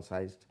 micron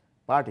sized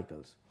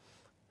particles.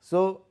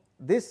 So,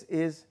 this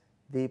is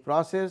the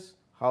process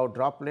how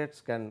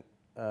droplets can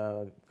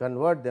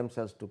convert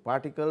themselves to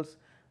particles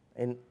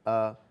in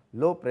a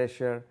low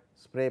pressure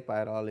spray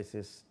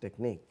pyrolysis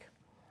technique.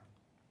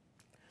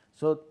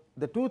 So,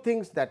 the two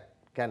things that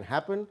can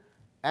happen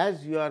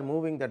as you are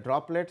moving the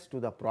droplets to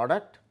the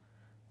product,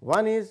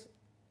 one is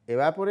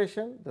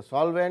evaporation, the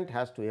solvent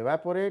has to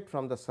evaporate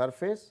from the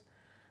surface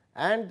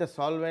and the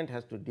solvent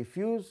has to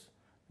diffuse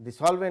the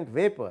solvent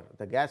vapor,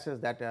 the gases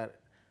that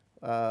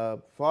are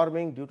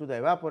forming due to the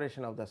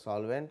evaporation of the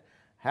solvent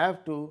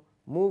have to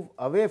move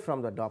away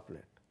from the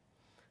droplet.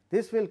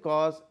 This will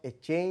cause a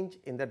change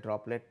in the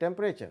droplet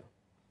temperature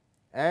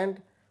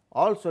and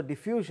also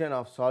diffusion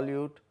of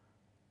solute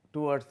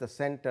towards the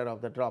center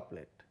of the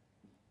droplet.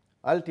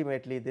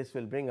 Ultimately, this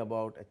will bring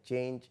about a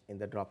change in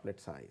the droplet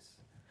size.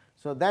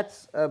 So, that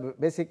is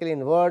basically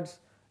in words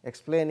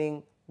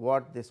explaining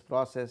what this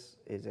process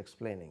is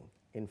explaining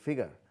in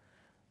figure.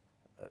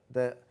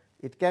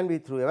 It can be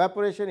through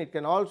evaporation, it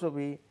can also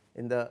be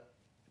in the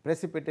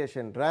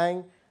precipitation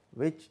drying,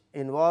 which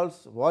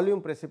involves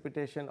volume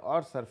precipitation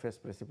or surface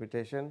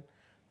precipitation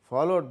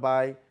followed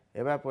by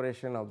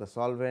evaporation of the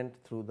solvent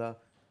through the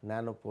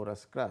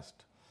nanoporous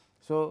crust.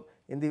 So,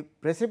 in the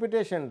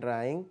precipitation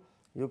drying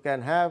you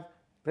can have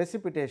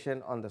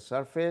precipitation on the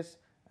surface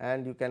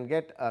and you can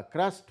get a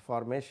crust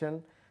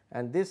formation,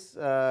 and this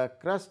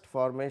crust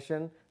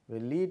formation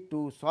will lead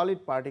to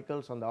solid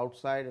particles on the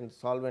outside and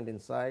solvent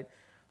inside.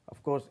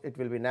 Of course, it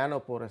will be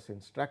nanoporous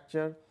in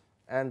structure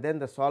and then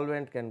the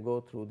solvent can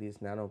go through this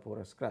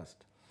nanoporous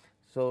crust.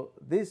 So,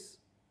 this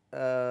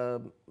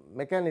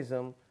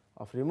mechanism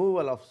of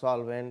removal of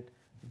solvent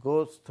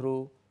goes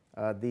through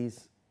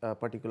these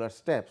particular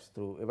steps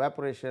through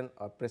evaporation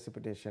or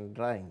precipitation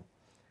drying,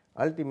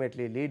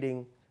 ultimately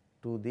leading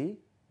to the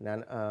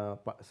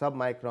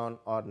submicron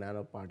or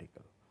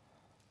nanoparticle.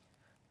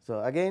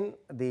 So, again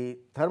the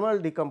thermal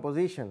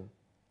decomposition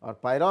or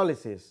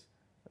pyrolysis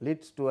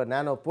leads to a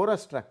nanoporous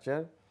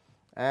structure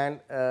and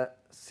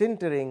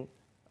sintering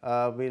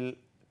will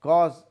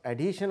cause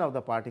adhesion of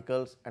the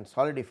particles and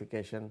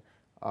solidification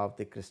of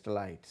the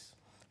crystallites.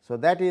 So,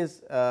 that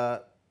is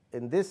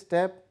in this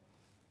step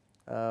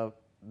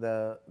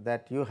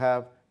that you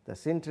have the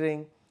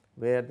sintering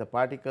where the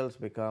particles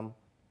become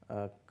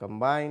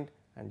combined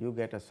and you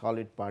get a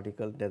solid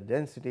particle, the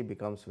density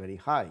becomes very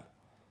high.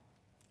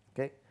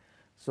 Okay.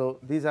 So,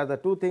 these are the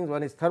two things,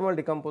 one is thermal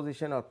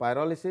decomposition or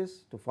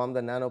pyrolysis to form the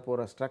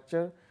nanoporous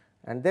structure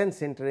and then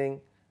sintering,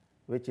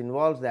 which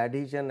involves the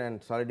adhesion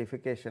and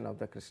solidification of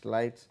the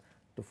crystallites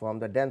to form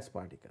the dense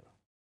particle.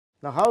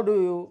 Now, how do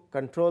you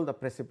control the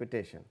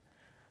precipitation?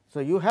 So,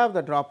 you have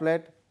the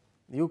droplet,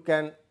 you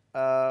can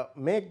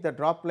make the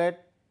droplet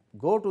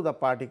go to the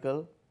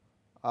particle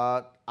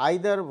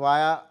either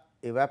via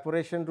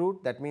evaporation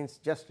route, that means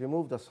just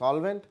remove the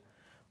solvent,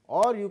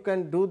 or you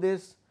can do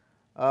this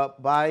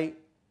by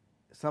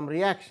some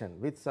reaction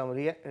with some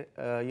you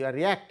are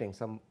reacting,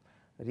 some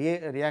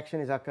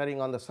reaction is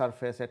occurring on the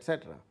surface,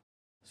 etc.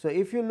 So,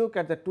 if you look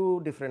at the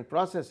two different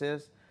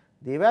processes,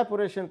 the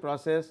evaporation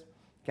process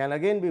can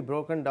again be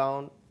broken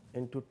down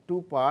into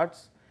two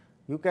parts.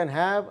 You can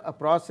have a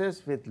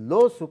process with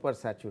low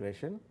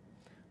supersaturation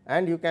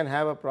and you can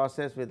have a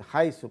process with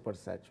high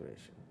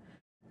supersaturation.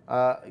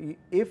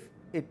 If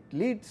it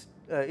leads,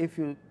 if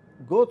you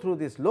go through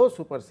this low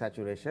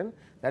supersaturation,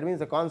 that means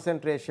the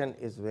concentration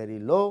is very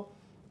low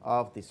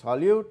of the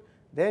solute,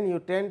 then you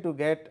tend to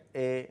get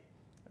a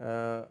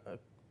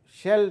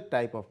shell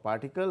type of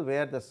particle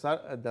where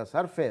the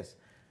surface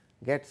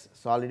gets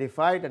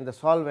solidified and the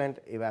solvent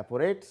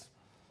evaporates,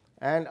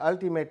 and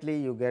ultimately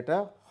you get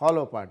a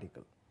hollow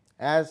particle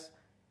as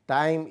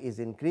time is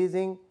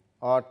increasing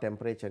or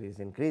temperature is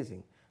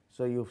increasing.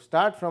 So, you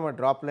start from a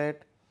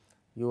droplet,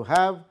 you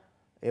have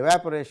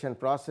evaporation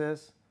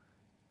process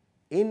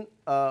in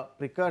a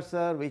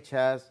precursor which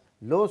has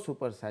low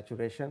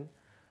supersaturation,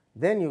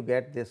 then you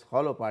get this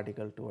hollow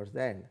particle towards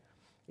the end.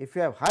 If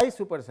you have high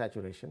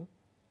supersaturation,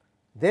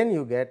 then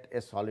you get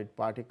a solid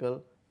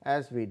particle,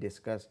 as we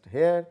discussed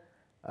here.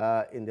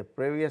 In the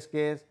previous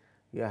case,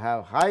 you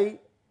have high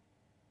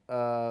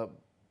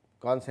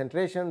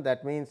concentration,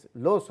 that means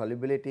low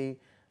solubility,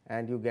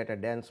 and you get a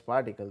dense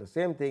particle. The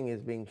same thing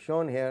is being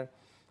shown here.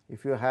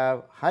 If you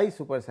have high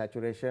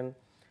supersaturation,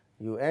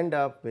 you end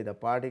up with a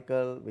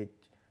particle which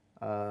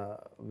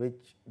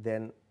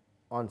then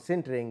on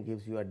sintering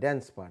gives you a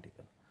dense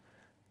particle.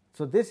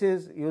 So, this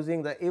is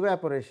using the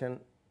evaporation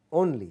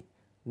only,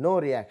 no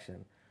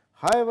reaction.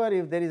 However,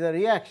 if there is a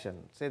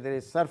reaction, say there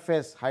is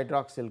surface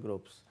hydroxyl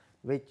groups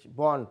which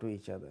bond to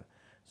each other.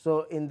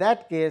 So, in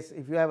that case,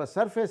 if you have a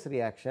surface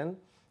reaction,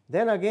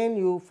 then again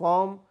you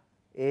form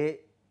a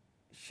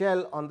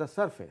shell on the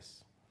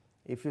surface.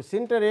 If you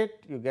sinter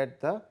it, you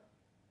get the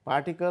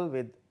particle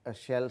with a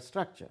shell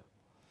structure.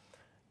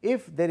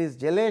 If there is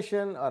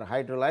gelation or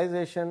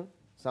hydrolyzation,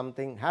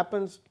 something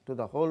happens to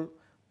the whole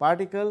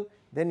particle,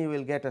 then you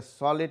will get a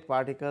solid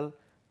particle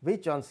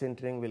which on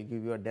sintering will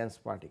give you a dense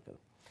particle.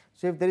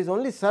 So, if there is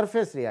only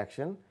surface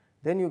reaction,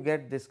 then you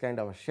get this kind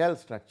of a shell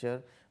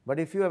structure, but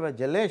if you have a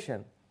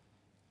gelation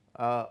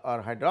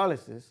or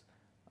hydrolysis,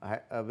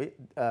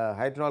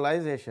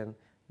 hydrolyzation,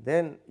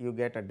 then you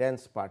get a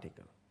dense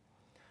particle.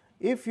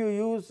 If you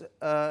use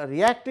a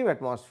reactive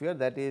atmosphere,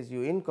 that is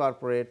you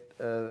incorporate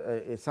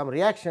some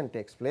reaction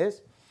takes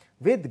place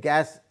with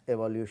gas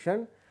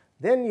evolution,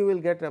 then you will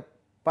get a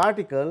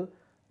particle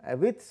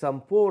with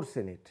some pores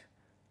in it,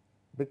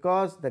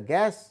 because the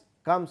gas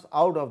comes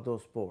out of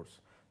those pores.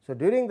 So,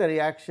 during the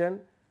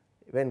reaction,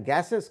 when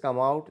gases come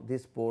out,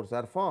 these pores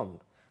are formed.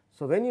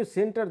 So, when you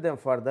sinter them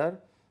further,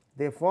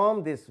 they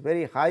form this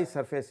very high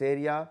surface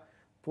area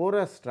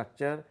porous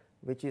structure,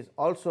 which is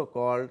also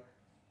called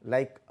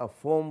like a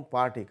foam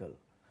particle.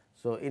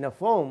 So, in a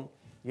foam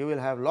you will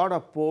have lot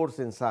of pores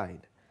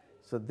inside.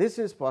 So, this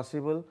is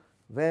possible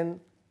when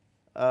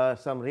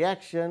some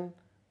reaction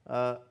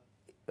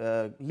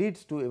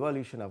leads to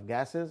evolution of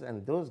gases,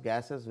 and those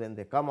gases when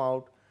they come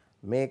out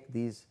make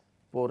these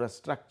porous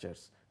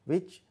structures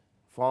which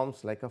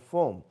forms like a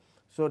foam.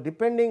 So,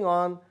 depending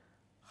on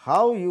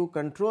how you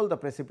control the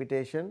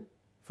precipitation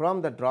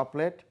from the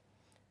droplet,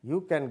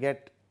 you can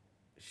get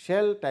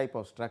shell type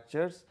of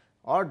structures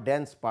or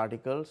dense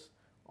particles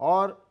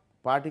or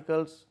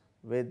particles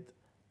with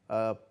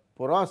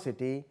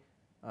porosity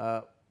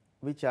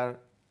which are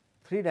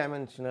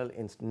 3-dimensional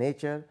in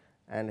nature,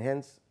 and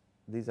hence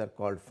these are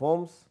called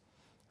foams.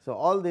 So,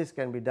 all this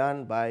can be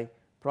done by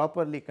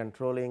properly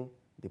controlling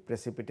the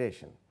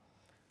precipitation.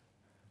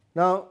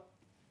 Now,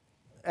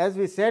 as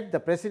we said, the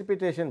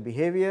precipitation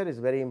behavior is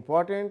very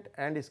important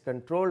and is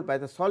controlled by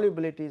the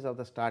solubilities of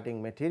the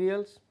starting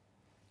materials,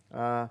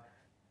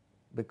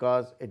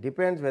 because it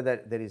depends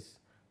whether there is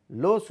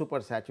low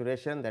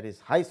supersaturation, that is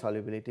high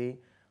solubility,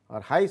 or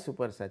high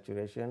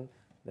supersaturation,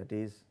 that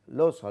is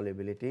low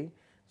solubility.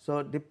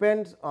 So,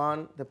 depends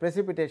on the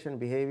precipitation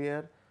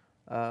behavior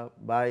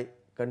by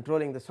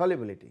controlling the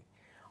solubility,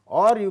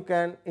 or you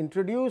can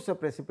introduce a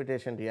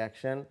precipitation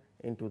reaction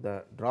into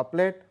the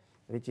droplet,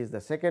 which is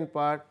the second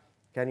part.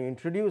 Can you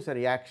introduce a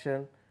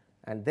reaction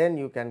and then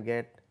you can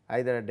get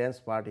either a dense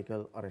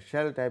particle or a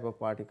shell type of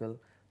particle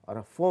or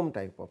a foam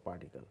type of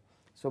particle.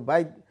 So,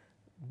 by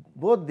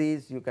both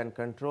these you can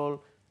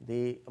control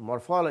the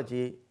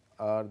morphology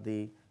or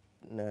the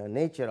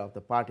nature of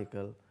the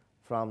particle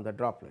from the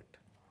droplet.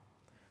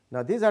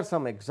 Now, these are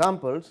some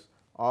examples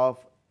of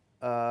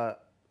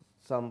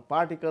some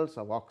particles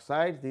of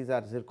oxides. These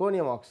are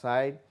zirconium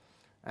oxide,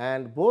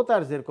 and both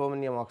are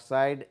zirconium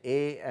oxide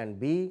A and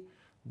B,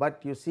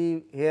 but you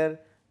see here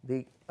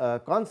the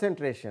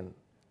concentration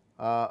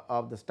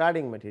of the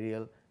starting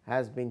material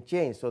has been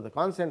changed. So, the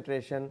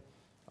concentration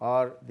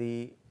or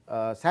the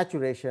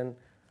saturation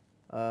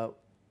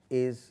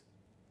is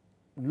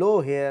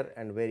low here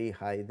and very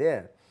high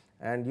there,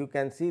 and you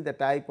can see the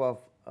type of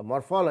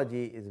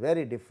morphology is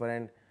very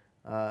different.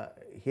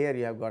 Here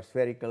you have got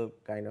spherical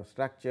kind of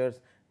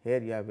structures,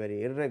 here you have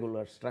very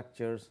irregular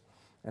structures,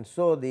 and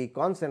so the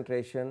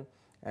concentration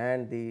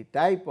and the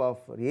type of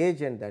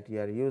reagent that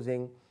you are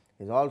using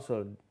is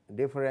also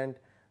different,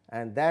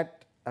 and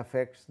that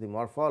affects the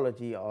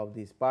morphology of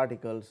these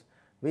particles,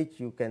 which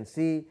you can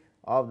see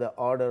of the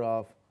order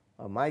of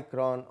a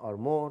micron or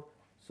more.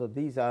 So,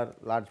 these are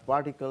large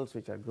particles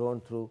which are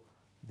grown through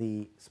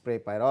the spray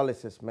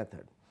pyrolysis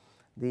method.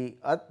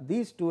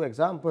 These two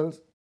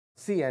examples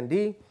C and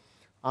D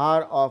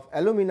are of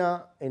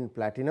alumina in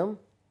platinum,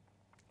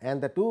 and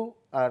the two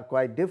are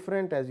quite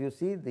different, as you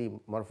see the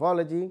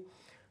morphology,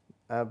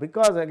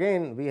 because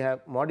again we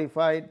have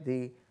modified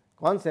the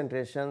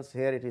concentrations.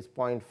 Here it is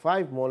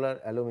 0.5 molar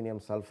aluminum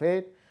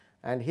sulphate,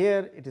 and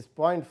here it is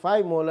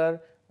 0.5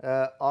 molar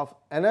of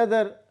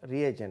another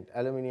reagent,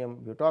 aluminum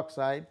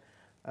butoxide.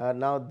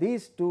 Now,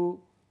 these two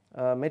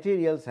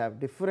materials have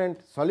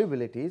different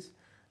solubilities,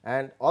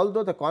 and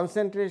although the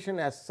concentration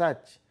as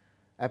such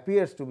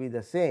appears to be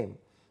the same,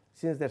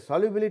 since their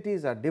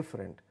solubilities are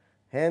different,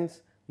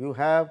 hence you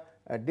have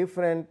a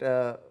different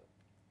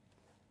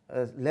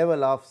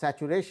level of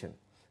saturation.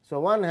 So,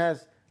 one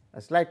has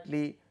a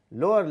slightly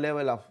lower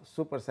level of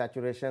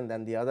supersaturation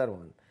than the other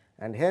one,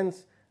 and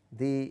hence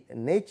the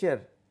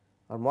nature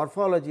or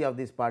morphology of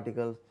these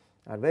particles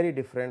are very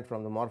different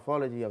from the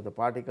morphology of the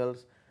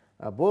particles.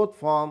 Both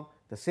form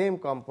the same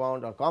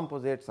compound or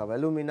composites of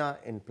alumina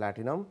in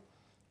platinum,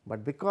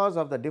 but because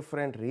of the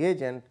different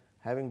reagent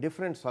having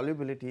different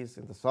solubilities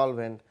in the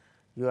solvent,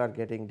 you are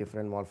getting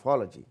different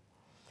morphology.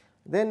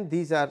 Then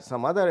these are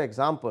some other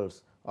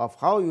examples of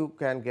how you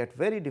can get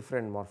very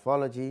different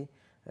morphology.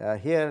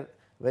 Here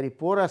very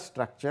porous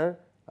structure,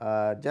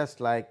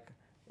 just like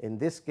in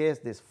this case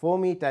this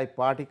foamy type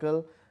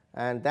particle,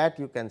 and that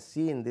you can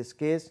see in this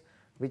case,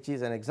 which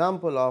is an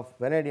example of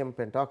vanadium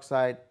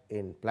pentoxide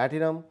in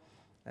platinum,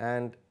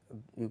 and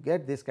you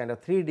get this kind of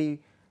 3D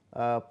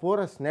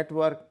porous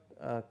network,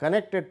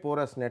 connected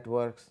porous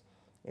networks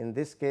in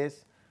this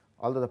case,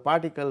 although the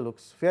particle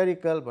looks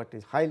spherical, but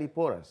is highly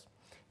porous.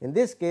 In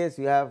this case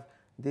you have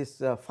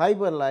this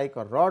fiber like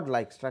or rod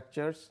like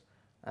structures,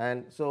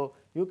 and so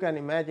you can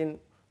imagine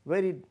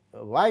very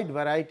wide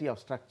variety of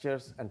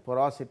structures and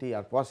porosity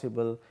are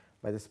possible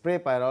by the spray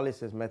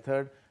pyrolysis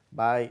method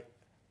by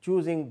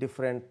choosing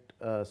different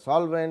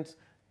solvents,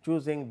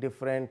 choosing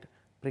different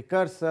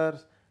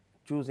precursors,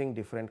 choosing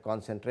different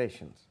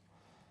concentrations.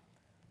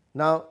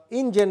 Now,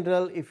 in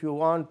general, if you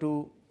want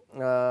to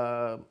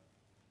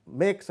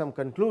make some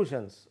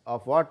conclusions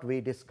of what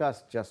we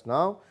discussed just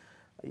now,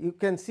 you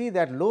can see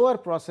that lower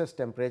process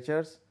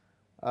temperatures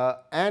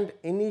and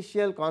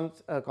initial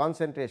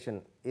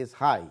concentration is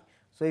high.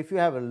 So, if you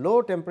have a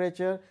low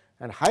temperature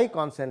and high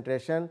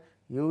concentration,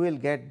 you will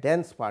get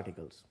dense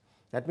particles.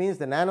 That means,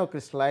 the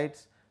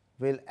nanocrystallites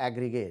will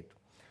aggregate.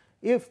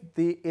 If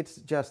it is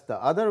just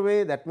the other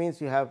way, that means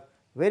you have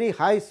very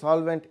high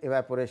solvent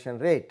evaporation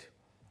rate,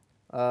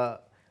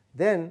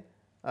 then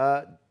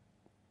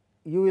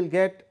you will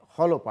get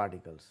hollow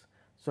particles.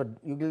 So,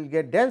 you will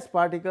get dense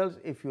particles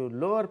if you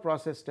lower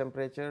process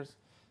temperatures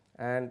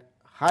and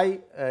high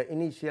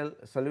initial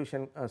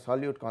solution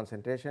solute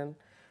concentration,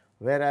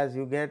 whereas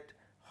you get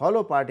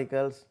hollow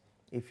particles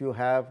if you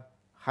have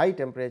high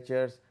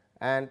temperatures,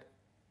 and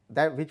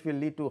that which will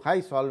lead to high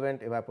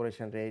solvent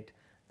evaporation rate,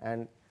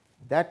 and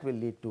that will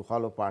lead to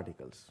hollow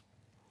particles.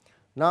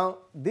 Now,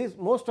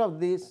 most of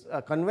these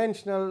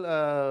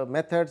conventional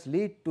methods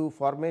lead to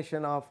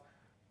formation of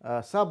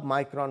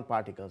submicron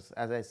particles.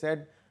 As I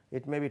said,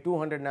 it may be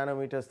 200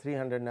 nanometers,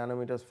 300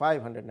 nanometers,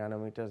 500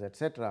 nanometers,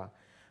 etc.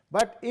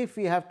 But if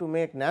we have to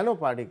make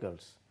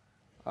nanoparticles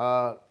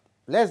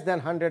less than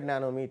 100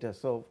 nanometers,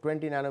 so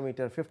 20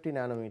 nanometer, 50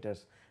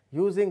 nanometers,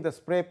 using the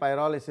spray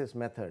pyrolysis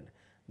method,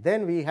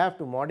 then we have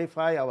to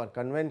modify our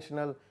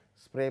conventional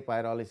spray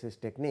pyrolysis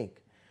technique.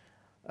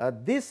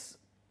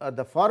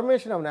 The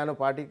formation of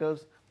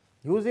nanoparticles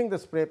using the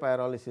spray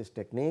pyrolysis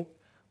technique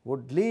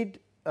would lead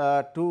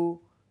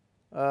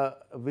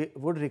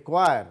would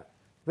require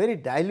very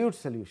dilute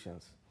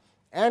solutions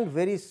and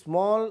very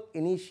small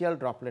initial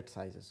droplet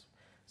sizes.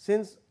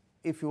 Since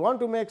if you want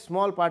to make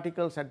small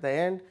particles at the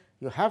end,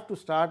 you have to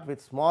start with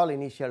small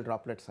initial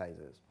droplet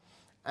sizes,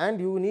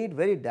 and you need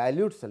very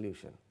dilute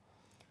solution.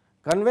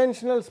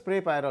 Conventional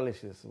spray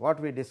pyrolysis, what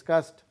we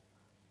discussed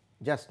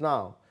just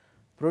now,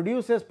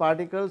 produces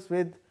particles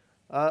with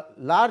a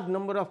large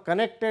number of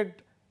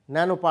connected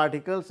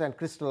nanoparticles and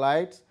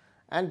crystallites,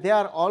 and they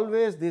are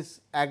always this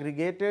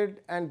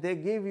aggregated, and they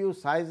give you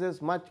sizes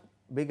much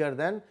bigger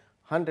than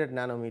 100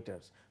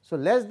 nanometers. So,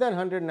 less than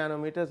 100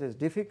 nanometers is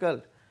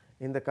difficult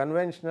in the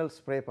conventional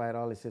spray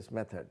pyrolysis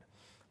method,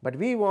 but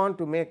we want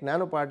to make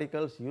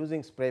nanoparticles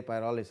using spray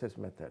pyrolysis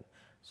method.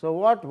 So,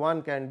 what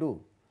one can do?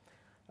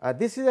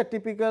 This is a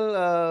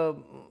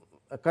typical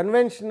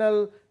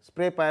conventional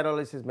spray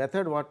pyrolysis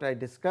method what I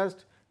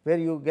discussed, where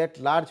you get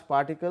large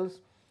particles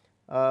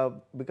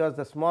because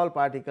the small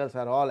particles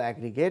are all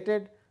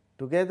aggregated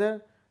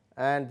together,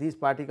 and these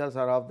particles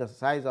are of the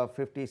size of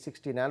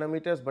 50-60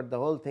 nanometers, but the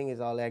whole thing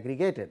is all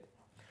aggregated.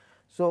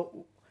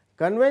 So,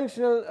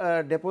 conventional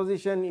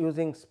deposition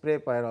using spray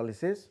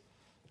pyrolysis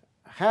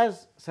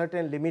has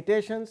certain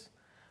limitations,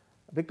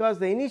 because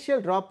the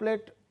initial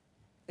droplet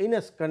in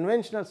a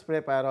conventional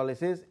spray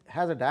pyrolysis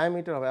has a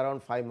diameter of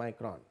around 5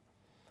 micron,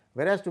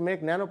 whereas to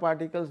make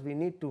nanoparticles we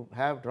need to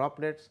have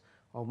droplets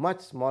of much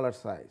smaller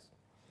size,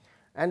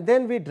 and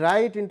then we dry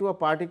it into a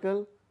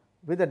particle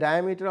with a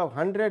diameter of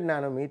 100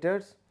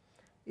 nanometers.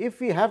 If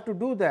we have to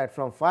do that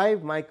from 5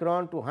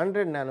 micron to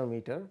 100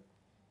 nanometer,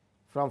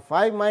 from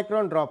 5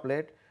 micron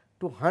droplet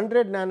to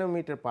 100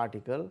 nanometer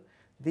particle,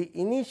 the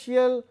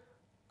initial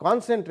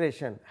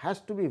concentration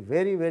has to be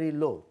very, very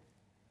low.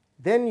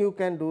 Then you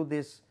can do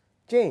this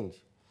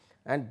change,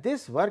 and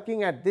this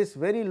working at this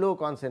very low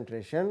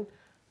concentration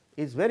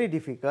is very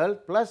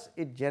difficult, plus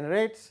it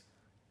generates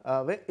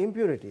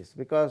impurities,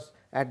 because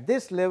at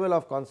this level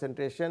of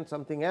concentration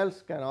something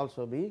else can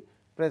also be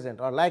present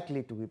or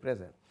likely to be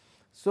present.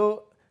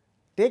 So,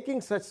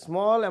 taking such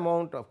small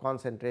amount of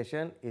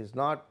concentration is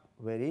not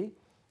very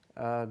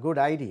good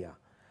idea.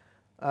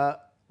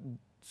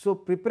 So,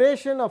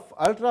 preparation of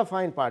ultra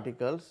fine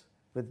particles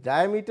with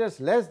diameters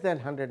less than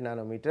 100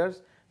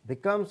 nanometers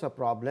becomes a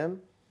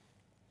problem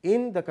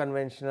in the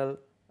conventional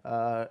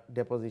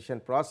deposition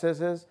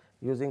processes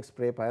using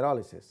spray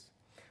pyrolysis.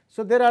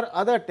 So, there are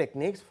other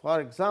techniques.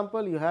 For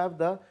example, you have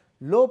the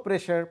low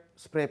pressure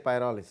spray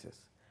pyrolysis.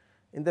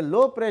 In the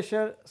low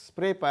pressure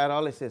spray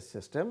pyrolysis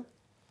system,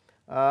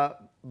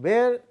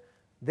 where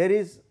there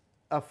is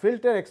a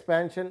filter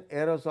expansion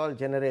aerosol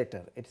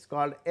generator, it is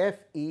called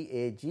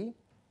FEAG,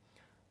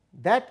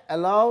 that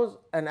allows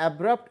an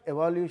abrupt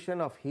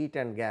evolution of heat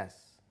and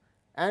gas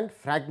and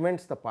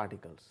fragments the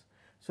particles.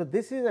 So,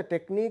 this is a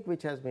technique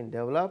which has been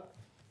developed.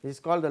 It is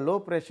called the low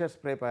pressure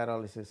spray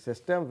pyrolysis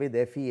system with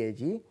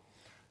FEAG,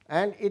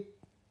 and it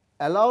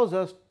allows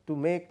us to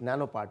make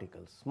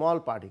nanoparticles, small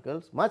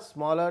particles, much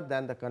smaller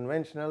than the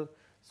conventional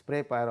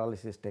spray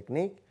pyrolysis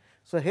technique.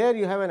 So, here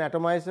you have an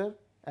atomizer,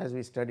 as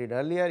we studied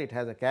earlier. It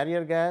has a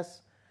carrier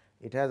gas,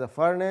 it has a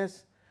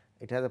furnace,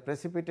 it has a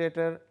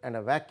precipitator and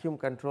a vacuum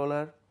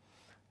controller.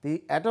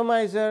 The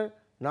atomizer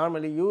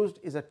normally used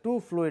is a two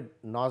fluid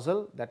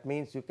nozzle. That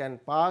means, you can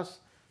pass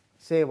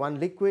say one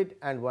liquid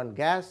and one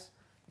gas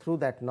through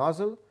that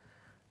nozzle,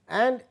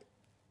 and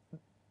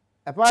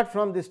apart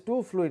from this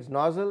two fluids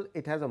nozzle,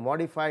 it has a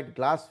modified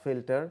glass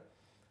filter,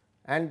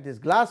 and this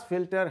glass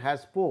filter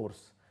has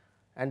pores,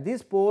 and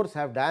these pores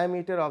have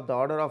diameter of the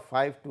order of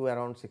 5 to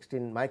around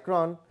 16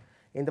 micron.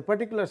 In the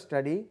particular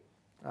study,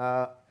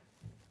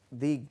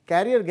 the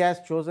carrier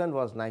gas chosen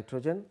was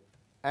nitrogen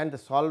and the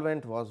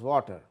solvent was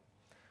water,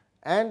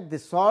 and the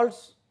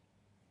salts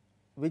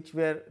which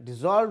were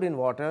dissolved in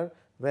water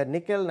were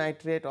nickel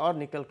nitrate or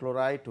nickel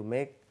chloride to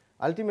make.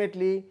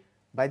 Ultimately,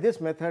 by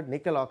this method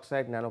nickel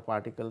oxide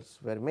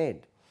nanoparticles were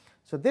made.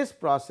 So, this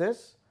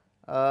process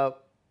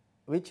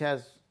which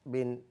has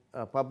been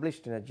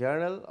published in a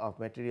journal of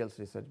Materials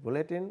Research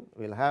Bulletin,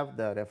 we will have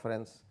the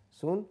reference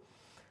soon,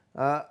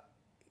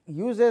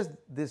 uses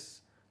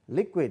this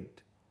liquid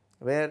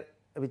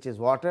which is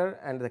water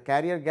and the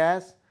carrier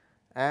gas,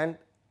 and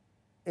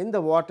in the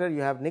water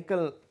you have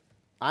nickel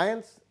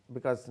ions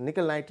because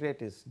nickel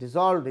nitrate is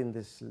dissolved in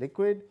this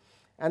liquid,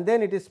 and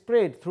then it is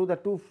sprayed through the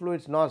two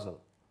fluids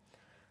nozzle,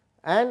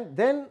 and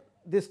then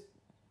this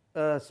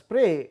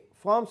spray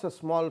forms a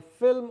small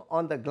film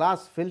on the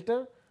glass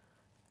filter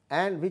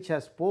and which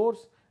has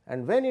pores,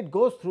 and when it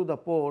goes through the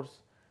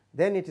pores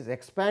then it is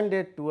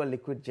expanded to a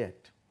liquid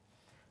jet.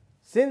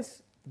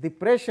 Since the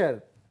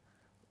pressure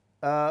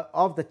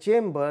of the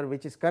chamber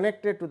which is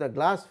connected to the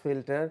glass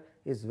filter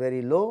is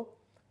very low,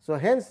 so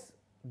hence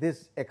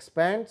this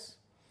expands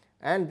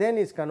and then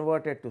is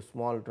converted to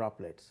small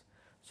droplets.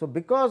 So,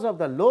 because of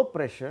the low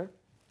pressure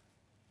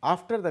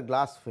after the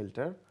glass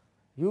filter,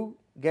 you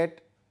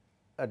get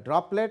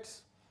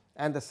droplets,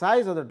 and the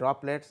size of the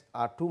droplets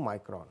are 2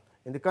 micron.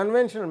 In the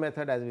conventional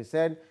method, as we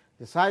said,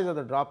 the size of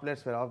the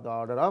droplets were of the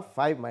order of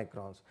 5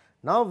 microns.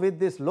 Now, with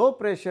this low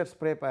pressure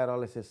spray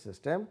pyrolysis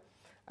system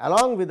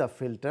along with a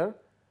filter,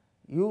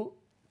 you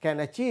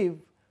can achieve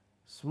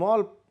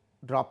small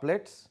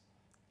droplets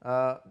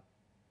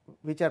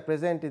which are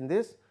present in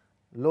this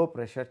low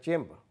pressure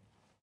chamber.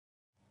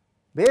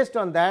 Based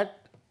on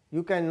that,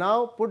 you can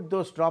now put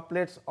those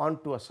droplets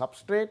onto a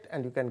substrate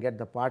and you can get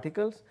the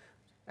particles,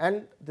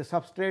 and the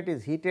substrate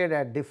is heated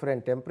at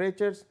different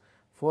temperatures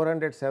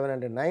 400,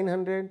 700,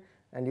 900,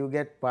 and you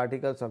get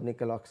particles of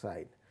nickel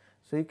oxide.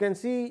 So, you can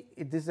see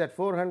this is at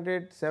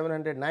 400,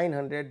 700,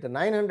 900, the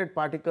 900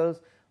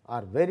 particles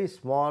are very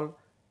small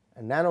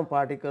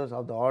nanoparticles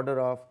of the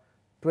order of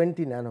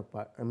 20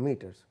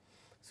 nanometers.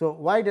 So,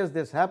 why does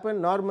this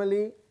happen?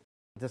 Normally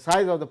the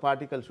size of the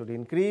particle should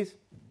increase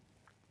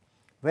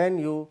when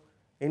you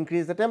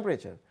increase the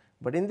temperature,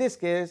 but in this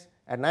case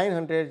at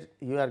 900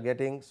 you are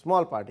getting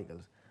small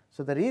particles.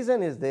 So, the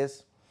reason is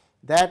this,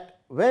 that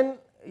when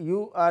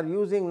you are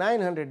using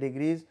 900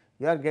 degrees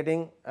you are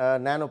getting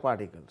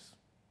nanoparticles.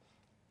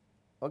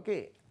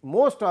 Okay.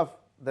 Most of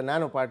the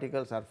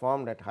nanoparticles are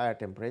formed at higher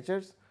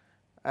temperatures,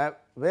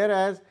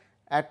 whereas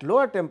at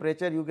lower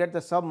temperature you get the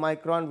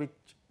submicron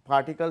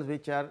particles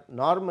which are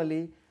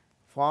normally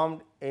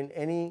formed in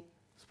any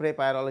spray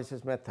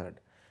pyrolysis method,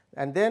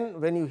 and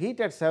then when you heat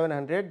at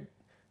 700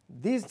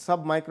 these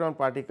submicron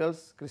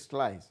particles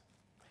crystallize.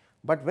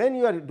 But when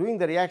you are doing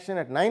the reaction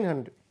at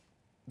 900,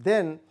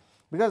 then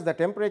because the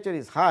temperature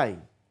is high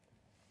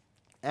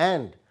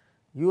and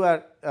you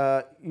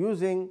are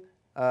using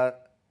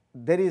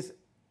there is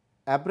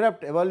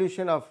abrupt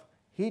evolution of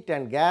heat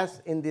and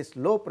gas in this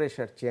low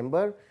pressure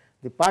chamber,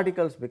 the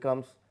particles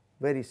becomes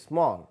very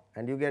small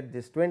and you get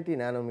this 20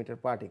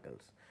 nanometer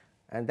particles,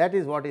 and that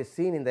is what is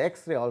seen in the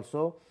X-ray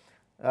also.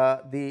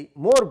 The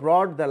more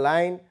broad the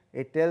line,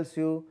 it tells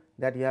you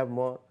that you have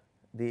more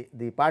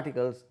the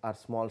particles are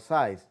small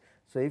size.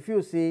 So, if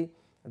you see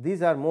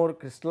these are more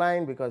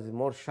crystalline because it is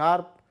more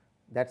sharp,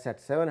 that is at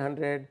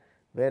 700,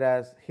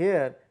 whereas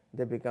here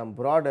they become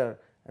broader,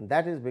 and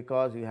that is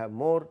because you have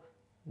more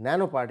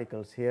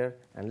nanoparticles here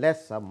and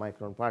less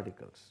submicron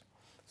particles.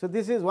 So,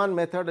 this is one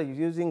method of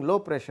using low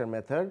pressure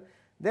method.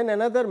 Then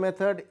another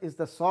method is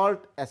the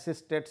salt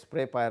assisted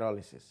spray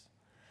pyrolysis.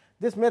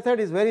 This method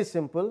is very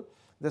simple.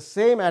 The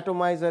same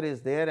atomizer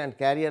is there and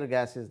carrier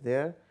gas is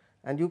there,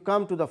 and you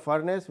come to the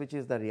furnace which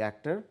is the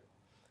reactor,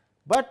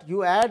 but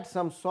you add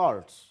some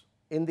salts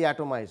in the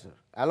atomizer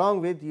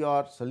along with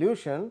your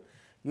solution.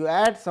 You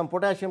add some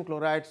potassium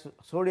chloride,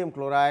 sodium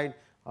chloride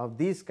of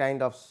these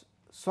kind of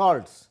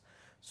salts.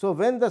 So,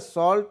 when the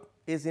salt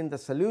is in the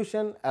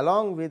solution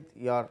along with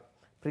your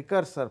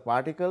precursor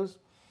particles,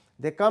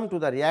 they come to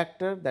the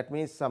reactor, that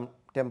means some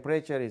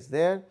temperature is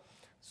there.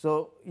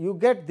 So, you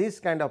get these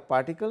kind of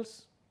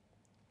particles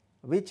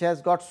which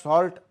has got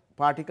salt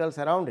particles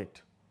around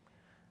it,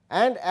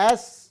 and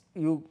as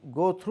you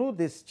go through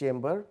this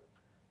chamber,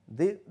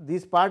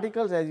 these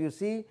particles, as you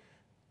see,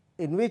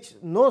 in which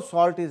no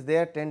salt is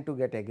there, tend to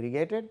get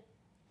aggregated,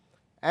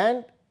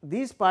 and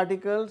these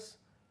particles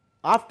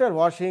after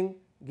washing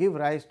give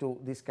rise to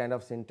this kind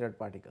of sintered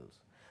particles.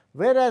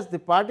 Whereas, the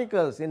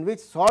particles in which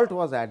salt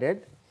was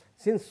added,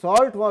 since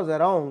salt was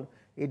around,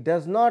 it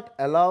does not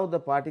allow the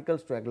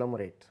particles to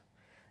agglomerate,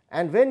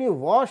 and when you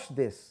wash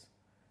this,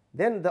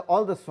 then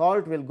all the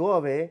salt will go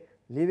away,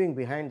 leaving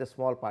behind the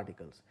small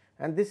particles,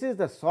 and this is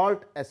the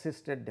salt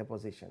assisted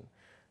deposition.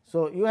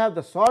 So, you have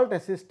the salt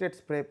assisted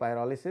spray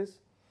pyrolysis,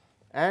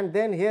 and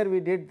then here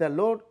we did the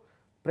low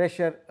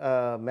pressure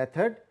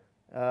method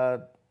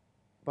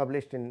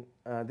published in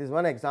this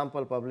one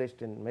example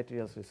published in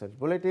Materials Research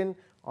Bulletin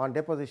on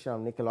deposition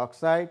of nickel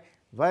oxide,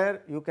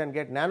 where you can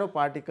get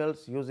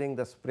nanoparticles using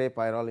the spray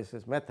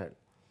pyrolysis method.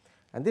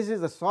 And this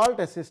is the salt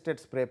assisted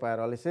spray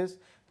pyrolysis,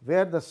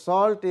 where the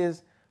salt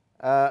is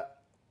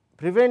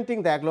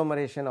preventing the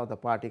agglomeration of the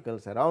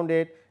particles around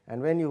it,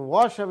 and when you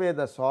wash away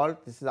the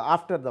salt, this is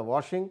after the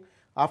washing,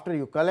 after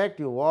you collect,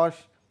 you wash,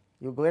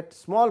 you get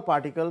small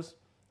particles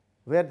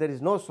where there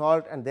is no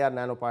salt and they are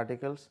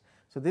nanoparticles.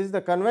 So, this is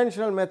the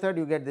conventional method,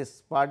 you get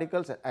these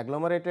particles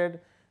agglomerated.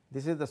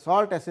 This is the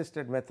salt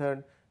assisted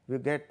method, you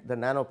get the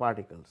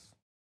nanoparticles,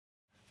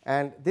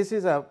 and this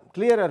is a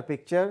clearer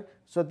picture.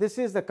 So, this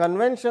is the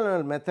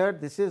conventional method,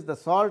 this is the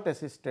salt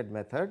assisted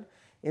method.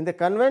 In the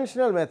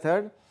conventional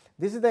method,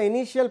 this is the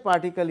initial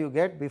particle you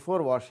get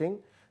before washing.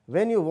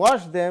 When you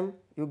wash them,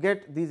 you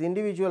get these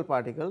individual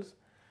particles.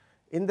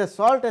 In the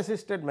salt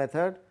assisted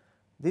method,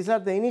 these are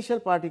the initial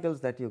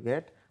particles that you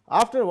get.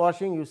 After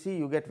washing, you see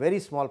you get very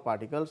small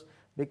particles,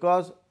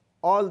 because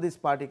all these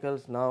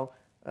particles now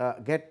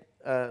get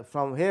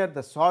from here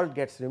the salt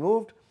gets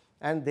removed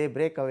and they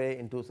break away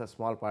into the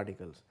small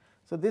particles.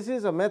 So, this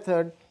is a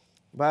method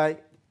by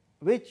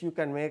which you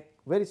can make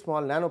very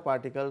small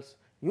nanoparticles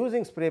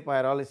using spray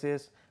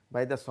pyrolysis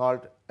by the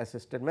salt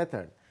assisted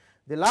method.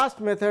 The last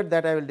method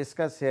that I will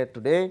discuss here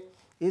today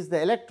is the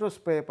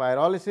electrospray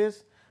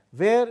pyrolysis,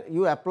 where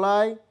you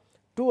apply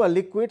to a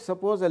liquid.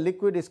 Suppose a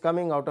liquid is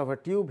coming out of a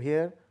tube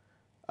here,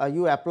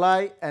 you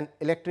apply an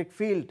electric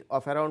field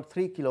of around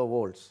 3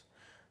 kilovolts.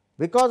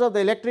 Because of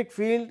the electric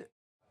field,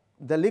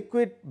 the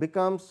liquid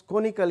becomes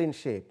conical in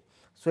shape.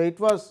 So, it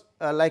was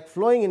like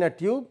flowing in a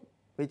tube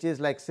which is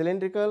like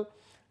cylindrical,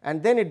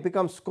 and then it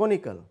becomes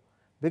conical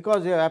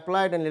because you have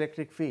applied an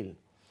electric field.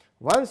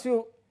 Once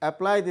you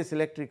apply this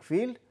electric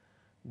field,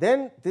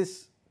 then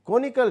this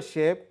conical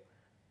shape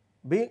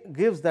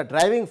gives the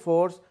driving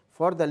force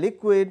for the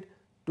liquid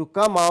to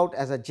come out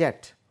as a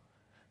jet.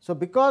 So,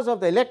 because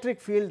of the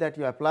electric field that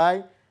you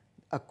apply,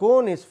 a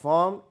cone is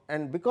formed,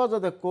 and because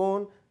of the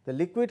cone, the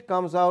liquid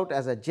comes out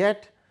as a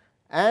jet,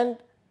 and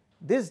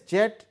this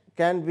jet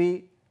can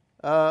be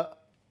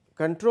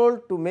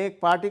controlled to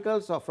make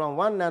particles of from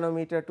 1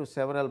 nanometer to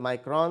several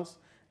microns,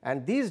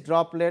 and these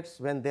droplets,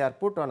 when they are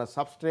put on a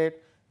substrate,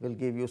 will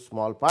give you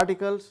small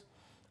particles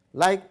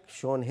like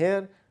shown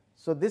here.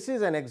 So, this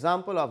is an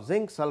example of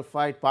zinc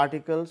sulphide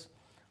particles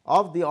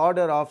of the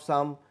order of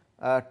some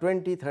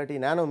 20-30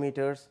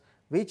 nanometers,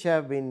 which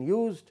have been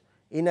used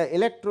in a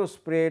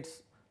electrosprayed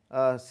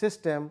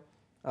system.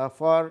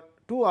 For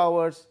 2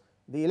 hours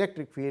the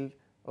electric field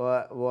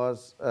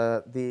was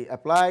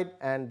applied,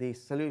 and the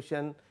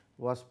solution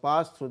was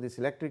passed through this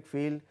electric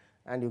field,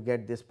 and you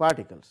get these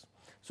particles.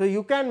 So,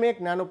 you can make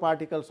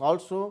nanoparticles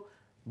also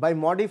by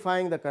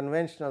modifying the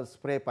conventional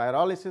spray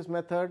pyrolysis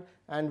method,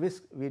 and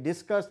we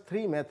discussed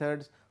 3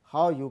 methods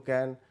how you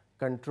can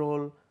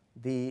control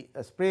the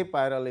spray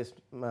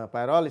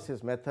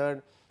pyrolysis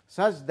method,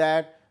 such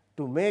that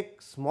to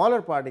make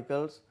smaller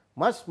particles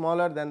much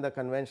smaller than the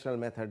conventional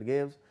method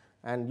gives,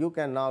 and you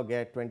can now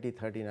get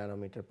 20-30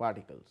 nanometer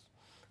particles.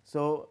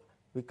 So,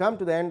 we come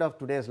to the end of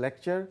today's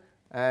lecture,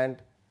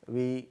 and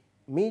we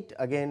meet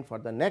again for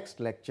the next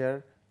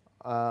lecture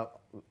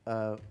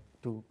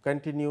to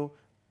continue,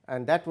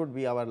 and that would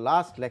be our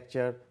last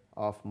lecture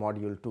of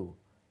module 2.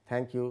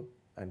 Thank you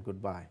and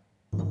goodbye.